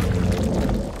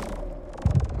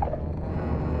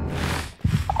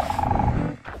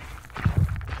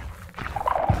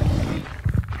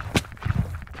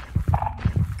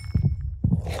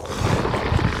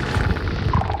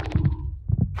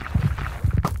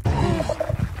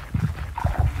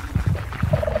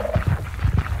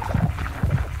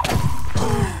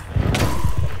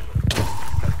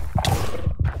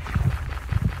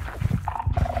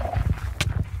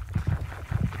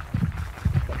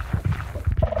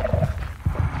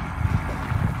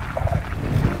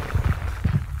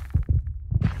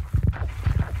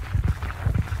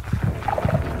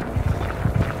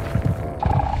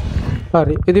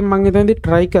 හරි. ඉතින් මම එතනදී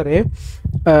try කරේ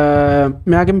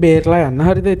මෙයාගෙන් බේරලා යන්න.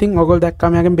 හරිද? ඉතින් ඔයගොල්ලෝ දැක්කා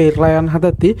මෙයාගෙන් බේරලා යන්න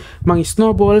හදද්දි මම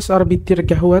ස්නෝබෝල්ස් අර පිටියට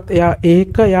ගැහුවත් එයා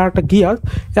ඒක යාට ගියත්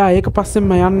එයා ඒක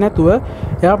පස්සෙන්ම යන්නේ නැතුව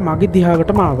එයා මගේ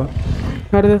දිහාවටම ආවා.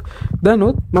 හරිද?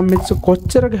 දැනුත් මම මෙච්ච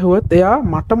කොච්චර ගැහුවත් එයා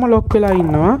මටම ලොක් වෙලා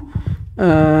ඉන්නවා.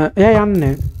 එයා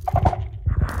යන්නේ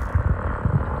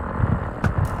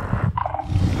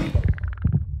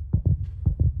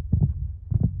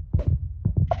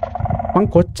මං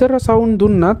කොච්චර සවුන්ඩ්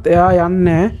දුන්නත් එයා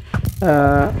යන්නේ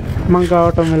මං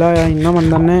ගාවටම වෙලා එයා ඉන්නවා.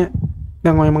 මන් දන්නේ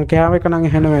දැන් ඔය මං කෑව එක නම්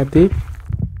ඇහෙනවා ඇති.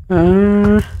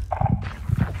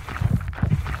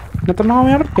 නැත්නම්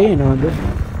යාට පේනවද?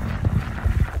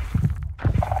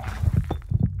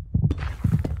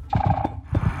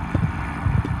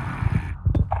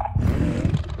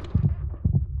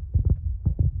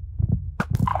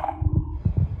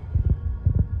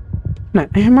 නෑ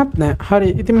එහෙමත් නෑ. හරි.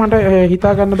 ඉතින් මට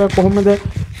හිතා ගන්න බෑ කොහොමද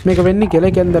මේක වෙන්නේ කියලා.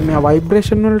 ඒ කියන්නේ දැන් මෙයා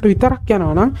ভাইබ්‍රේෂන් වලට විතරක්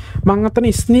යනවා නම් මං අතන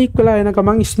ස්නීක් වෙලා එන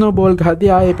ගමන් ස්නෝබෝල්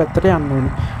ගහදී ආයේ පැත්තට යන්න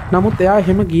ඕනේ. නමුත් එයා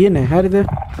එහෙම ගියේ නෑ. හරිද?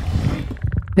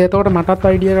 එතකොට මටත්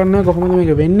අයිඩියා ගන්න කොහොමද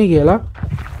මේක වෙන්නේ කියලා.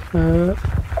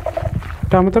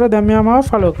 ඊටමතර දැන් මෙයා මාව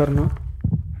ෆලෝ කරනවා.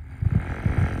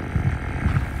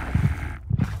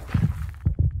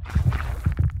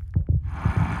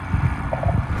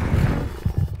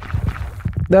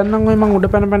 දැන් නම් ඔය මං උඩ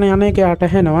පැන පැන යන එක යට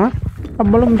ඇහෙනවා. අපි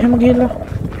බලමු මෙහෙම ගිහිල්ලා.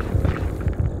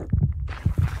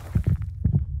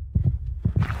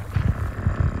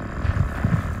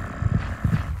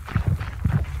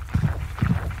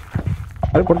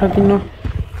 අර පොඩ්ඩක් ඉන්නවා.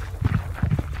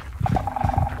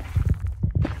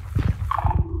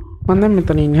 මම දැන්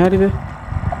මෙතන ඉන්නේ. හරිද?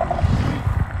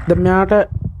 දැන් මෙයාට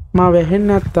මාව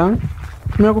වැහෙන්නේ නැත්තම්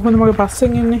මෙයා කොහොමද මගේ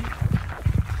පස්සෙන් එන්නේ?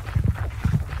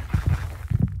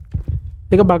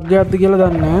 ඒක බග් එකක්ද කියලා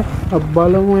දන්නේ නැහැ. අපි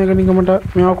බලමු ඒක නිකමට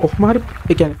මේවා කොහොම හරි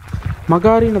ඒ කියන්නේ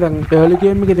මගාරින්න දැන් early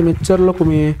game එකේදී මෙච්චර ලොකු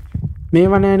මේව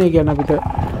නැහැනේ. කියන්නේ අපිට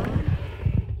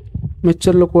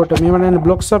මෙච්චර ලොකුවට මේව නැහැනේ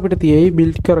බ්ලොක්ස් අපිට තියෙයි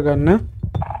බිල්ඩ් කරගන්න.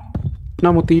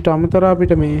 නමුත් ඊට අමතරව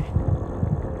අපිට මේ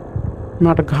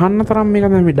මට ගහන්න තරම් මේක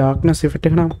දැන් මේ ඩාර්ක්නස් ඉෆෙක්ට්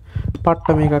එක නම්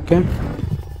පට්ට මේකක්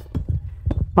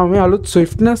ඈ මේ අලුත්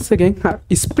ස්විෆ්ට්නස් එකෙන්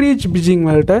ස්ප්‍රීච් බ්‍රිජින්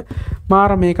වලට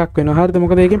මාර මේකක් වෙනවා හරිද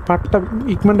මොකද ඒකෙන් පට්ට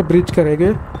ඉක්මනට බ්‍රිජ් කරේක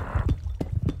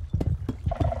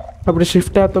අපිට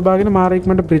shift එකත් ඔබාගෙන මාර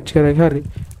ඉක්මනට බ්‍රිජ් කරේක හරි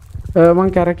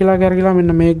මං කැරකිලා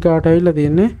මෙන්න මේක ගාට ඇවිල්ලා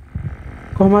තියෙන්නේ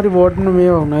කොහොම හරි වෝඩ්න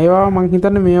මේවා වුණා ඒවා මං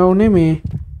හිතන්නේ මේවා උනේ මේ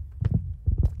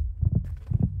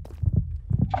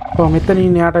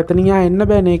මෙතනින් යාට එතනින් යා එන්න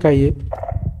බෑ නේ එකයි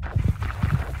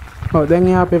ඔව් දැන්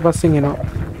එයා අපේ පස්සෙන් එනවා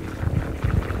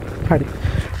හරි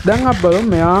දැන් අපි බලමු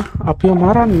මෙයා අපිව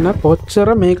මරන්න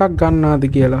කොච්චර මේකක්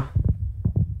ගන්නවද කියලා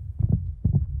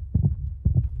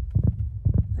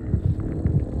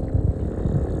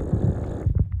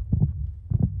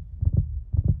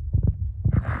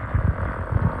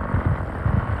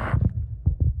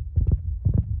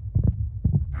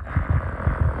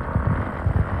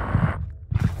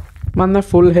මම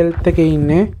ෆුල් හෙල්ත් එකේ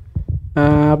ඉන්නේ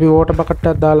අපි වෝටර් බකට්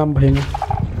එකක් දාලම් බහිමු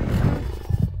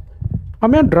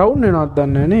මම ඩ්‍රවුන් වෙනවද දන්නේ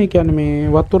නැහැ නේ ඒ කියන්නේ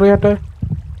මේ වතුර යට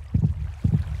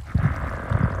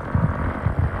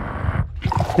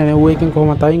නේ ඌ එකෙන්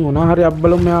කොහමද අයින් වුණා හරි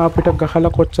අබ්බලුම් මෙයා අපිට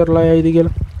ගහලා කොච්චරලා යයිද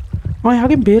කියලා මම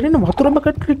එයාගෙන් බේරෙන්න වතුර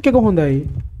බකට් ට්‍රික් එක හොඳයි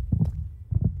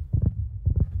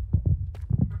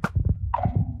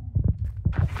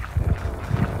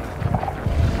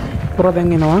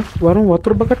දැන් එනවා වරුන්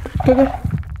වතුර බකට් ට්‍රික් එක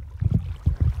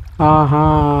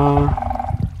ආහා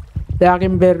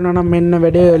එයාගෙන් බේරෙනවා නම් මෙන්න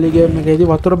වැඩේ එලි ගේම් එකේදී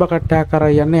වතුර බකට් එකක්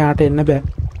කරා යන්න යාට එන්න බෑ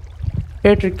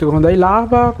ඒ ට්‍රික් එක හොඳයි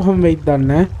ලාභා කොහොම වෙයිද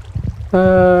දන්නේ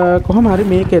කොහොම හරි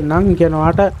මේකෙන් නම්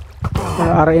කියනවාට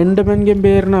අර එන්ඩමන් ගෙන්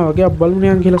බේරනවා වගේ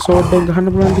අබ්බලුනියන් කියලා සෝඩ් එක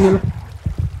ගහන්න පුළුවන් කියලා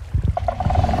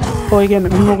ඔය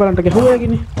කියන්නේ මම ඔයගලන්ට ගැහුවා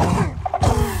යකිනේ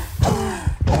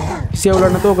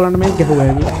සියවුලන්න තෝ ඔයගලන්ට මේක ගැහුවා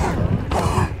යකිනේ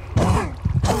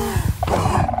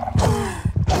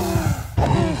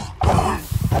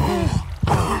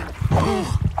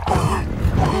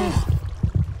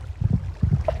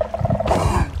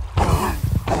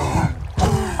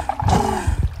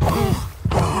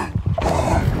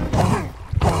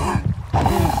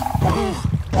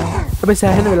අපි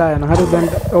සෑහෙන වෙලා යනවා. හරි දැන්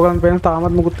ඔයගලන් පේන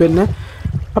තාමත් මුකුත් වෙන්නේ නැහැ.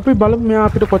 අපි බලමු මෙයා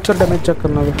අපිට කොච්චර ඩැමේජ් එකක්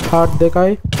කරනවද. හાર્ට්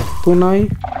 2යි 3යි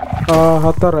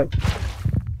 4යි.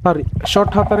 හරි.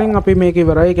 ෂොට් 4ෙන් අපි මේක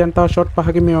ඉවරයි. ඒ කියන්නේ තව ෂොට්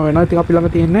 5කින් මේව වෙනවා. ඉතින් අපි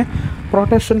ළඟ තියෙන්නේ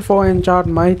protection for enchant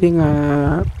මයි. ඉතින්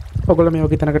ඔයගොල්ලෝ මේ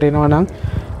වගේ තැනකට එනවා නම්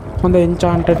හොඳ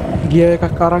enchanted gear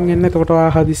එකක් අරන් එන්න. එතකොට ඔයා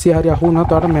හදිස්සිය හරි අහු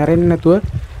වුණාත් ඔයාට මැරෙන්නේ නැතුව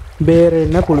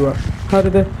බේරෙන්න පුළුවන්.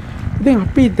 හරිද? ඉතින්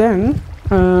අපි දැන්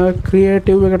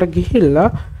ක්‍රියේටිව් එකට ගිහිල්ලා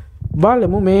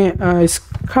බලමු මේ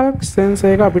ස්කල්ක් සෙන්සර්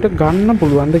එක අපිට ගන්න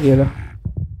පුළුවන්ද කියලා.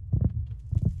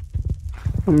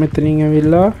 මෙතනින්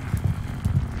ඇවිල්ලා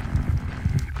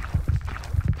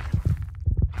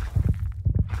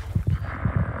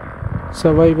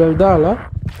survival දාලා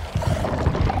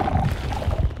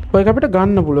ඔයක අපිට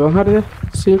ගන්න පුළුවන්. හරිද?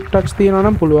 silk touch තියනවා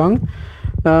නම් පුළුවන්.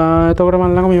 එතකොට මම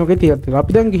ළඟ මේ වගේ තියත් එක.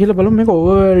 අපි දැන් ගිහිල්ලා බලමු මේක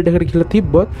overworld එකට ගිහිල්ලා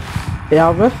තිබ්බොත්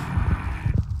එයාව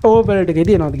overworld එකේ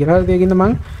තියනවාද කියලා. හරිද? ඒකින්ද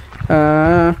මම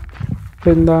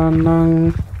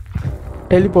පෙන්දාන්නම්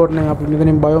ටෙලිපෝර්ට් නේ අපි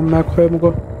මෙතනින් බයෝම් එකක්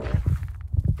හොයමුකෝ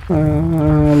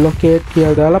ලොකේට්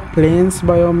කියලා දාලා ප්ලේන්ස්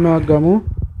බයෝම් එකක් ගමු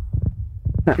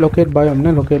නෑ ලොකේට් බයෝම්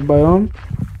නේ ලොකේට් බයෝම්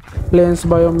ප්ලේන්ස්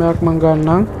බයෝම් එකක් මම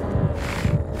ගන්නම්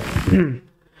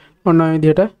ඔන්න ඔය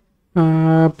විදිහට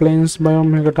ප්ලේන්ස්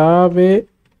බයෝම් එකට ආවේ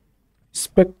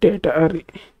ස්පෙක්ටේටර් හරි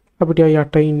අපිට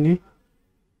යට ඉන්නේ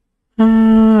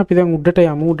අපි දැන් උඩට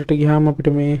යමු උඩට ගියාම අපිට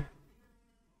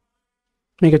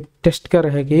මේක ටෙස්ට් කර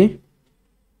හැකි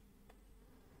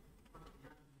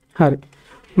හරි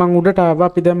මම උඩට ආවා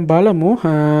අපි දැන් බලමු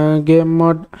ගේම්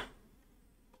මොඩ්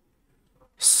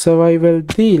සර්වයිවල්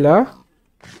දීලා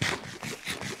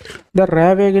දැන්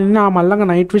රෑ වේගෙන ඉන්න මම ළඟ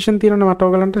නයිට් විෂන් තියෙනවනේ මට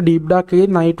ඔයගලන්ට ඩීප් ඩාර්ක් එකේ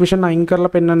නයිට් විෂන් අයින්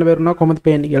කරලා පෙන්වන්න බැරුණා කොහොමද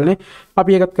පේන්නේ කියලා නේ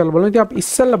අපි ඒකත් කරලා බලමු ඉතින් අපි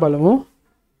ඉස්සෙල්ලා බලමු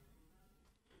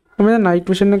මම දැන්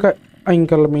නයිට් විෂන් එක අයින්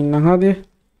කරලා ඉන්නම් හරිද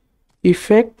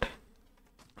effect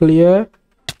clear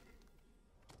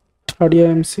audio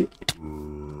MC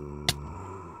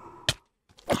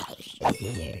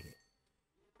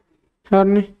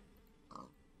හරිනේ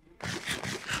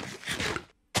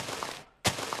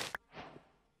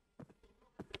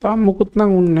තාම මුකුත්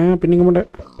නම් උන්නේ නැහැ අපි නිකමට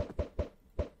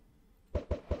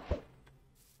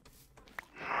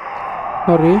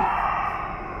හරි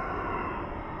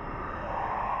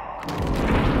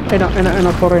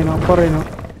එන පොරේන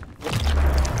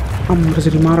අම්මට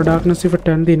සිරි මාර ඩාර්ක්නස්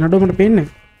ඉෆෙක්ට් එකක් තියෙන නඩුවකට පේන්නේ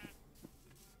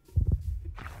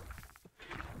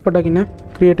පොඩ්ඩක් ඉන්න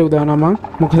ක්‍රියේටිව් දානවා මම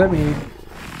මොකද මේ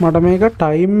මට මේක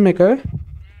ටයිම් එක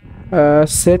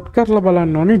සෙට් කරලා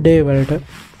බලන්න ඕනේ ඩේ වලට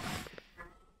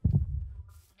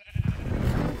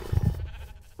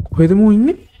කොහෙද මූ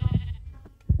ඉන්නේ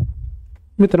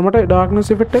මෙතන මට ඩාර්ක්නස්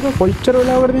ඉෆෙක්ට් එක කොච්චර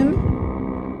වෙලාවකටද එන්නේ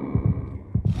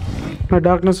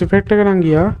ඩාර්ක්නස් ඉෆෙක්ට් එක නම්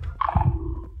ගියා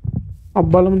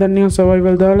අබ්බලම දැන් නිකන්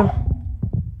සර්වයිවල් දාලා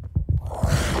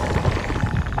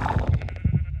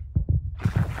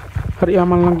හරි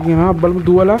ආමල් නම් ගියා අබ්බලම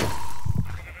දුවලා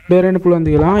බේරෙන්න පුළුවන්ද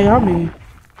කියලා යා මේ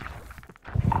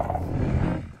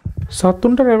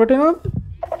සත්තුන්ට රැවටෙනවද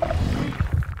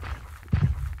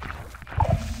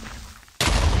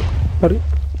හරි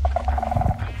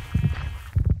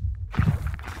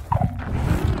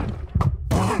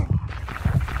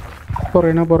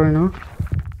පොරෙන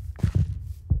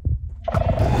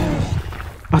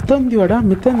අතන්දි වඩා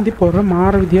මෙතන්දි පොර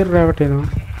මාර විදියට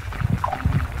රැවටෙනවා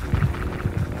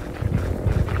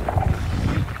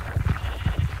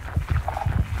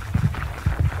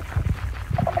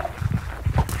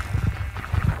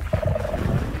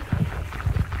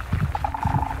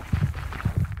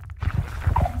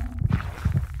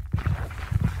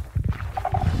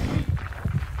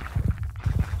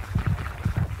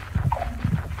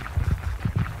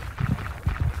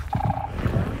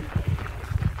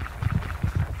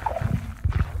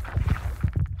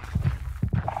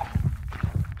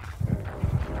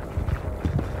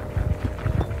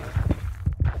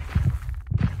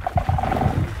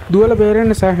දුවල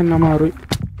බේරෙන්න සෑහෙන්න අමාරුයි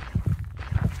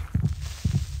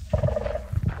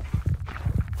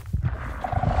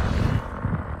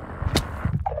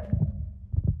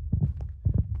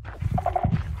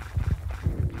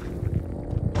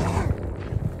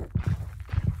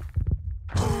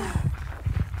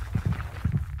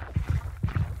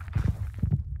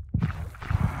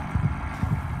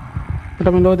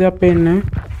මට මෙලෝ දෙයක් පේන්නේ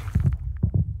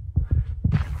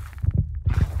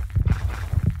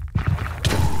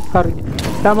හරි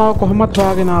යමව කොහොමත්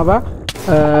හොයාගෙන ආවා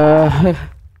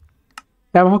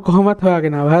යමව කොහොමත්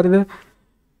හොයාගෙන ආවා හරිද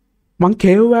මං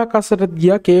කේව්වා කස්සට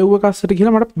ගියා කේව්ව කස්සට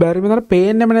ගිහලා මට බැරි මතර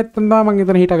පේන්නෙම නැත්තම් තමයි මං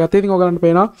එතන හිටගත්තේ ඉතින් ඔයගලන්ට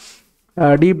පේනවා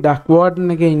ඩීප් ඩක්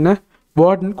වෝඩන් එකේ ඉන්න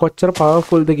වෝඩන් කොච්චර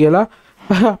පවර්ෆුල්ද කියලා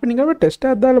අපි නිකන් ටෙස්ට්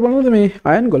එකක් දාලා බලමුද මේ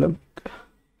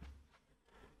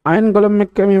අයන් ගොලම්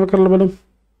එක මේව කරලා බලමු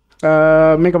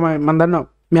මේක මම දන්නවා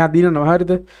මෙයා දිනනවා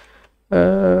හරිද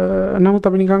නමුත්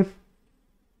අපි නිකන්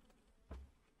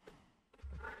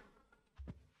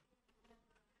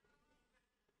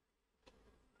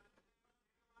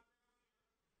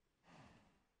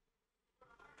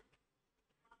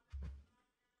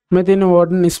මේ තියෙන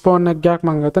වෝඩන් ස්පෝන් එකක්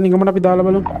මම ගත්තා නිකම්ම අපි දාලා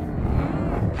බලමු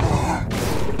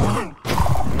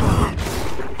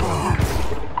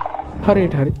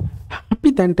හරියට හරි අපි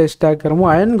දැන් ටෙස්ට් එක කරමු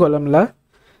අයන් ගොලම්ලා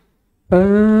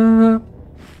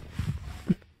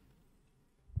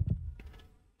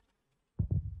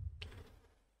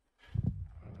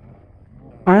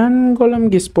අයන්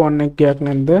ගොලම්ගේ ස්පෝන් එකක්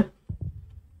නැද්ද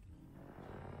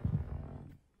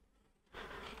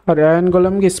හරි අයන්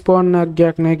ගොලම්ගේ ස්පෝන්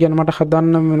එකක් නැහැ කියන මට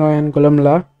හදන්න වෙනවා අයන්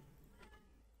ගොලම්ලා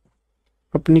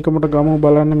අපි නිකමට ගමු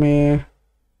බලන්න මේ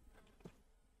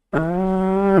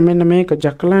මෙන්න මේක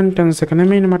ජැක්ලන්ටන්ස් එක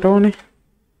නෙමෙයිනේ මට ඕනේ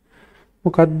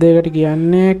මොකක්ද ඒකට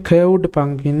කියන්නේ කර්ව්ඩ්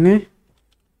පම්කින්නේ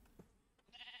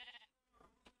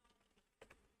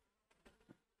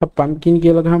පම්කින්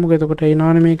කියලා ගහමුකෝ එතකොට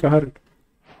එනවනේ මේක හරි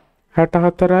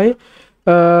 64යි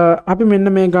අපි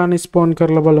මෙන්න මේ ගාන ස්පෝන්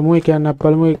කරලා බලමු ඒ කියන්නේ අපි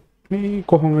බලමු මේ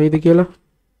කොහොම වෙයිද කියලා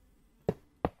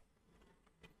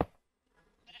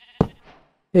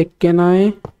එක්කෙනයි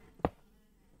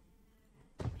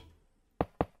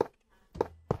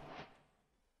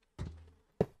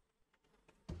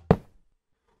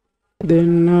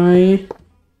දෙන්නයි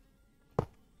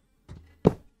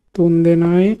තුන්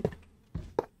දෙනයි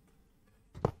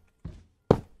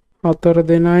හතර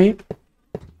දෙනයි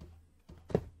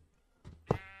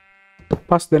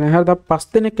පස් දෙනයි හරිද පස්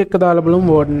දෙනෙක් එක්ක දාලා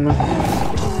බලමු වෝඩන්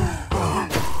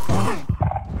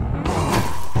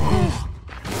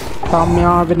තාම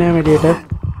ආවේ නැහැ මෙඩියට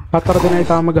හතර දෙනයි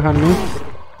තාම ගහන්නේ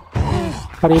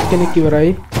හරි එක්කෙනෙක්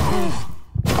ඉවරයි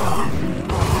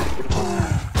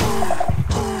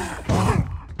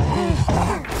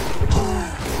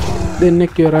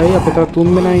දෙන්නෙක් ඉවරයි අපිට තව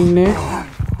තුන් දෙනා ඉන්නේ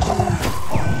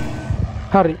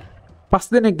හරි පස්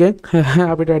දෙනෙක්ගෙන්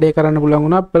අපිට වැඩේ කරන්න පුළුවන්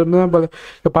වුණා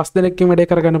පස් දෙනෙක්ගෙන් වැඩේ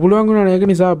කරගන්න පුළුවන් වුණා ඒක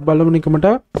නිසා බලමු නිකමට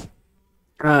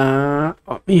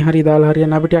මේ හරි දාලා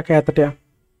හරියන්න අපිට යක් ඈතට යන්න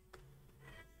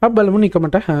අපි බලමු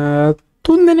නිකමට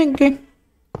තුන් දෙනෙක්ගෙන්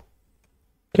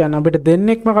කියන්නේ අපිට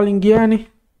දෙන්නෙක්ම කලින් ගියානේ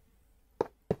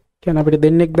කියන්නේ අපිට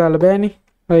දෙන්නෙක් දාලා බෑනේ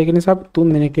ඒක නිසා අපි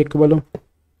තුන් දෙනෙක් එක්ක බලමු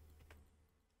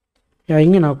යා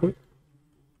ඉන්නේ නාකෝ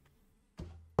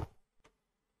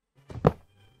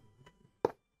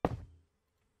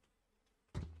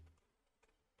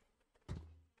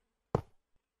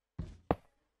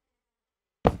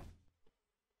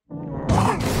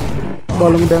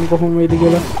බලමු දැන් කොහොම වෙයිද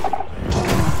කියලා.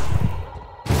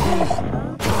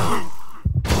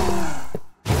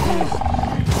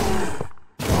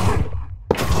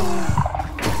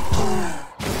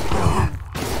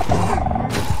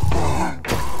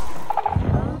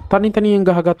 තනියෙන්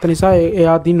ගහගත්ත නිසා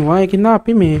එයා දිනුවා. ඒකින්ද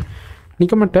අපි මේ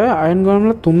නිකමට අයන් ගෝන්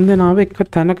වල 3 දෙනාව එක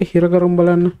තැනක හිර කරමු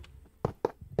බලන්න.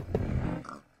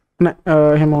 නෑ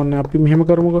එහෙම ඕනේ. අපි මෙහෙම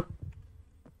කරමුකෝ.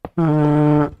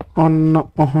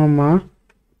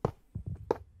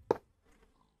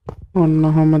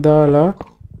 ඔන්න දාලා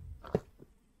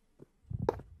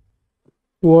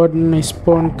warden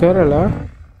spawn කරලා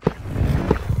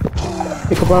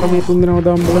එකපාර මේ 3 දෙනාව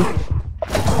දාමු බලන්න.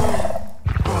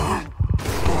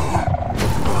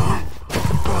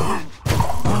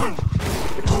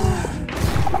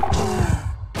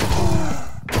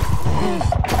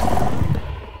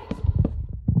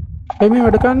 මේ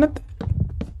වැඩ කරන්නත්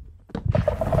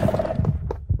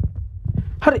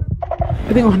හරි.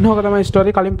 ඉතින් ඔන්න ඔක තමයි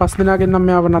ස්ටෝරි. කලින් 5 දිනකින් නම්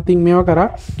මෙයාව nothing මේව කරා.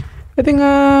 ඉතින්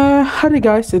හරි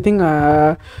guys. ඉතින්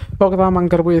ඔක තමයි මම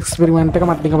කරපු එක්ස්පෙරිමන්ට් එක.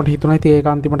 මට නිකම්ට හිතුණා ඉතින් ඒක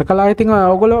අන්තිමට කළා. ඉතින්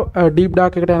ඔයගොල්ලෝ ඩීප්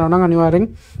ඩාර්ක් එකට යනවා නම් අනිවාර්යෙන්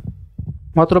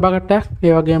වතුර බකට්ටයක්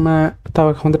ඒ වගේම තව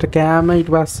හොඳට කෑම ඊට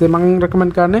පස්සේ මම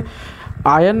රෙකමන්ඩ් කරන්නේ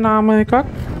අයන් නාම එකක්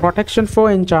protection for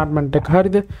enchantment එක.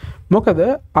 හරිද? මොකද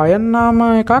අයන් නාම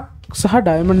එකක් සහ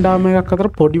ඩයමන්ඩ් නාම එකක් අතර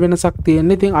පොඩි වෙනසක්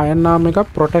තියෙනවා. ඉතින් අයන් නාම එකක්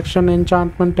protection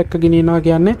enchantment එක ගෙනියනවා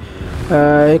කියන්නේ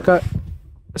ඒක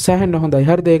සෑහෙන්න හොඳයි.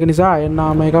 හරිද? ඒක නිසා අයන්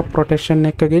නාම එකක් protection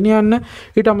එක ගෙනියන්න.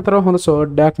 ඊට අමතරව හොඳ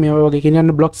sword එකක් මේ වගේ ගෙනියන්න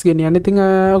blocks ගෙනියන්න. ඉතින්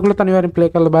ඔයගොල්ලෝ අනිවාර්යෙන් play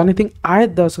කරලා බලන්න. ඉතින්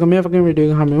ආයෙත් දවසක මේ වගේ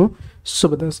වීඩියෝ එකක් හමුවෙමු.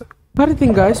 සුබ දවසක්. හරි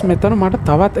ඉතින් guys මෙතන මට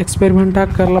තවත් එක්ස්පෙරිමන්ට්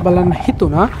එකක් කරලා බලන්න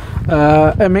හිතුණා.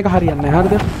 මේක හරියන්නේ නැහැ.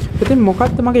 හරිද? ඉතින්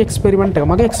මොකක්ද මගේ එක්ස්පෙරිමන්ට් එක?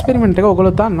 මගේ එක්ස්පෙරිමන්ට් එක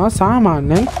ඔයගොල්ලෝ දන්නවා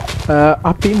සාමාන්‍යයෙන්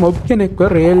අපි මොබ් කෙනෙක්ව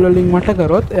රේල් වලින් වට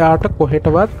කරොත් එයාට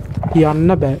කොහෙටවත් යන්න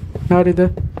බෑ. හරිද?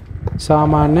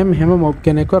 සාමාන්‍යයෙන් මෙහෙම මොබ්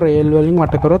කෙනෙක්ව රේල් වලින්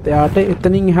වට කරොත් එයාට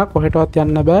එතනින් එහා කොහෙටවත්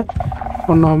යන්න බෑ.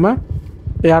 ඔන්නෝම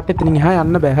එයාට එතනින් එහා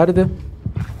යන්න බෑ. හරිද?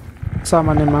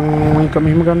 සාමාන්‍යයෙන් මම මේක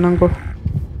මෙහෙම ගන්නම්කෝ.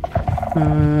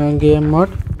 game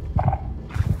mode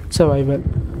survival.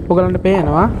 ඔයගලන්ට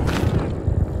පේනවා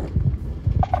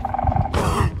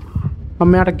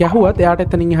මම යාට ගැහුවත් එයාට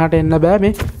එතනින් එහාට එන්න බෑ.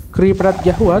 මේ ක්‍රීපරත්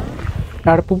ගැහුවත්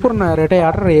එයාට පුපුරන ඇරයට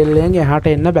එයාට රේල් එකෙන් එහාට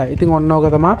එන්න බෑ. ඉතින් ඔන්න ඕක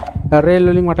තමයි රේල්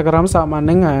වලින් වට කරාම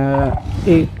සාමාන්‍යයෙන්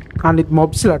ඒ අනිත්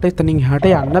මොබ්ස්ලට එතනින් එහාට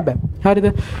යන්න බෑ. හරිද?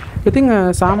 ඉතින්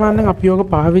සාමාන්‍යයෙන් අපි යෝග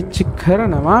පාවිච්චි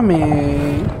කරනවා මේ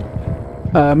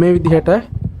විදිහට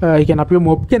ඒ කියන්නේ අපි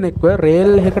මොබ් කෙනෙක්ව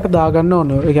රේල් එකකට දාගන්න ඕන.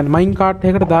 ඒ කියන්නේ මයින් කාට්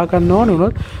එකකට දාගන්න ඕන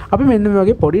උනොත් අපි මෙන්න මේ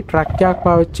වගේ පොඩි ට්‍රැක් එකක්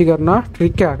පාවිච්චි කරනවා.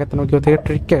 ට්‍රික් එකක් අතන කිව්වොත් ඒක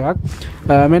ට්‍රික් එකක්.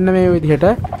 මෙන්න මේ විදිහට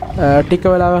ටික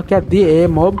වෙලාවක් යද්දී ඒ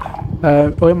මොබ්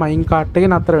ඔය මයින් කාට්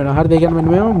එකේ නතර වෙනවා. හරිද? ඒ කියන්නේ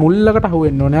මෙන්න මේ මුල්ලකට අහු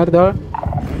වෙන්න ඕනේ. හරිද?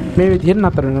 මේ විදිහට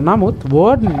නතර වෙනවා. නමුත්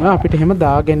warden අපිට එහෙම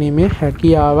දාගැනීමේ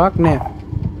හැකියාවක් නැහැ.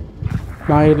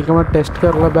 මම නිකම්ම ටෙස්ට්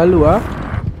කරලා බැලුවා.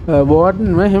 warden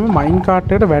එහෙම මයින් කාට්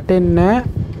එකට වැටෙන්නේ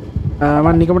නැහැ. මම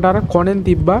නිකමට අර කොනෙන්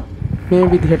තිබ්බා මේ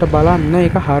විදිහට බලන්න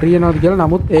ඒක හරියනවද කියලා.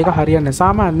 නමුත් ඒක හරියන්නේ නැහැ.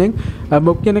 සාමාන්‍යයෙන්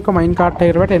මොබ් කෙනෙක් මයින් කාට්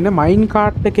එකකට වැටෙන්නේ මයින්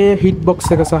කාට් එකේ හිට් බොක්ස්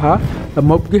එක සහ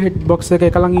මොබ්ගේ හිට් බොක්ස් එක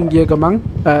එක ළඟින් ගිය ගමන්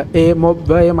ඒ මොබ්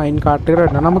ඒ මයින් කාට් එකට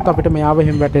වැටෙනවා. නමුත් අපිට මෙයාව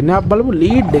එහෙම වැටෙන්නේ නැහැ. අපි බලමු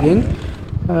ලීඩ් එකෙන්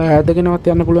ඇදගෙනවත්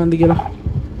යන්න පුළුවන්ද කියලා.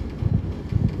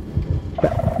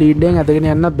 ලීඩ් එකෙන් ඇදගෙන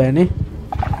යන්නත් බෑනේ.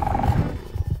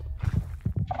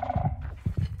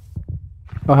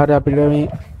 හරි අපිට මේ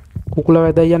කුකුල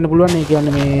වැදයි යන්න පුළුවන්. ඒ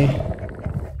කියන්නේ මේ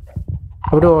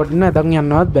අපිට ඕඩන් නැදන්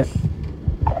යන්නවත් බෑ.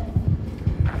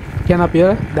 කියන අපි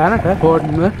දැනට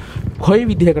ඕඩන් කොයි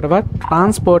විදිහකටවත්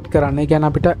ට්‍රාන්ස්පෝර්ට් කරන්න. ඒ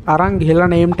කියන්නේ අපිට අරන් ගිහලා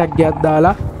නේම් ටැග් එකක්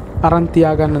දාලා අරන්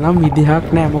තියාගන්න නම් විදිහක්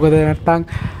නැහැ. මොකද නැත්තම්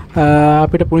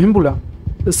අපිට පුළුවන්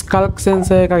ස්කල්ක්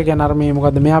සෙන්සර් එක කියන්නේ අර මේ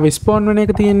මොකද්ද මෙයා විස්පෝන් වෙන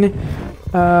එක තියෙන්නේ.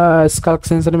 ස්කල්ක්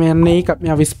සෙන්සර් මේ යන්නේ ඒක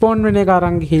මෙයා විස්පෝන් වෙන එක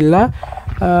අරන් ගිහිල්ලා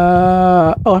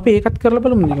අපි ඒකත් කරලා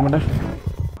බලමු නිකමට.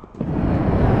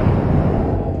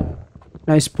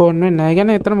 ස්පෝන් වෙන්නේ නැහැ.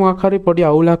 කියන්නේ එතන මොකක් හරි පොඩි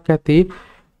අවුලක් ඇති.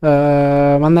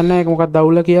 මම දන්නේ නැහැ ඒක මොකක්ද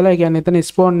අවුල කියලා. ඒ කියන්නේ එතන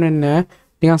ස්පෝන් වෙන්නේ නැහැ.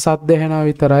 නිකන් සද්ද එනවා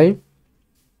විතරයි.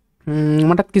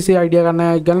 මටත් කිසි අයිඩියා ගන්න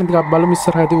නැහැ. ගන්න ටිකක් බලමු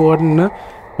ඉස්සරහදී warden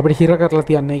අපිට හිර කරලා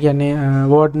තියන්නේ. ඒ කියන්නේ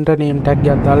warden ට name tag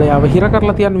එකක් දාලා යාව හිර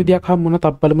කරලා තියන්න විදියක් හම්බුණා.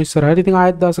 තත් බලමු ඉස්සරහදී. ඉතින්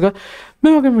ආයෙත් දවසක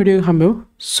මේ වගේ වීඩියෝ එකක් හම්බෙමු.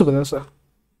 සුබ දවසක්.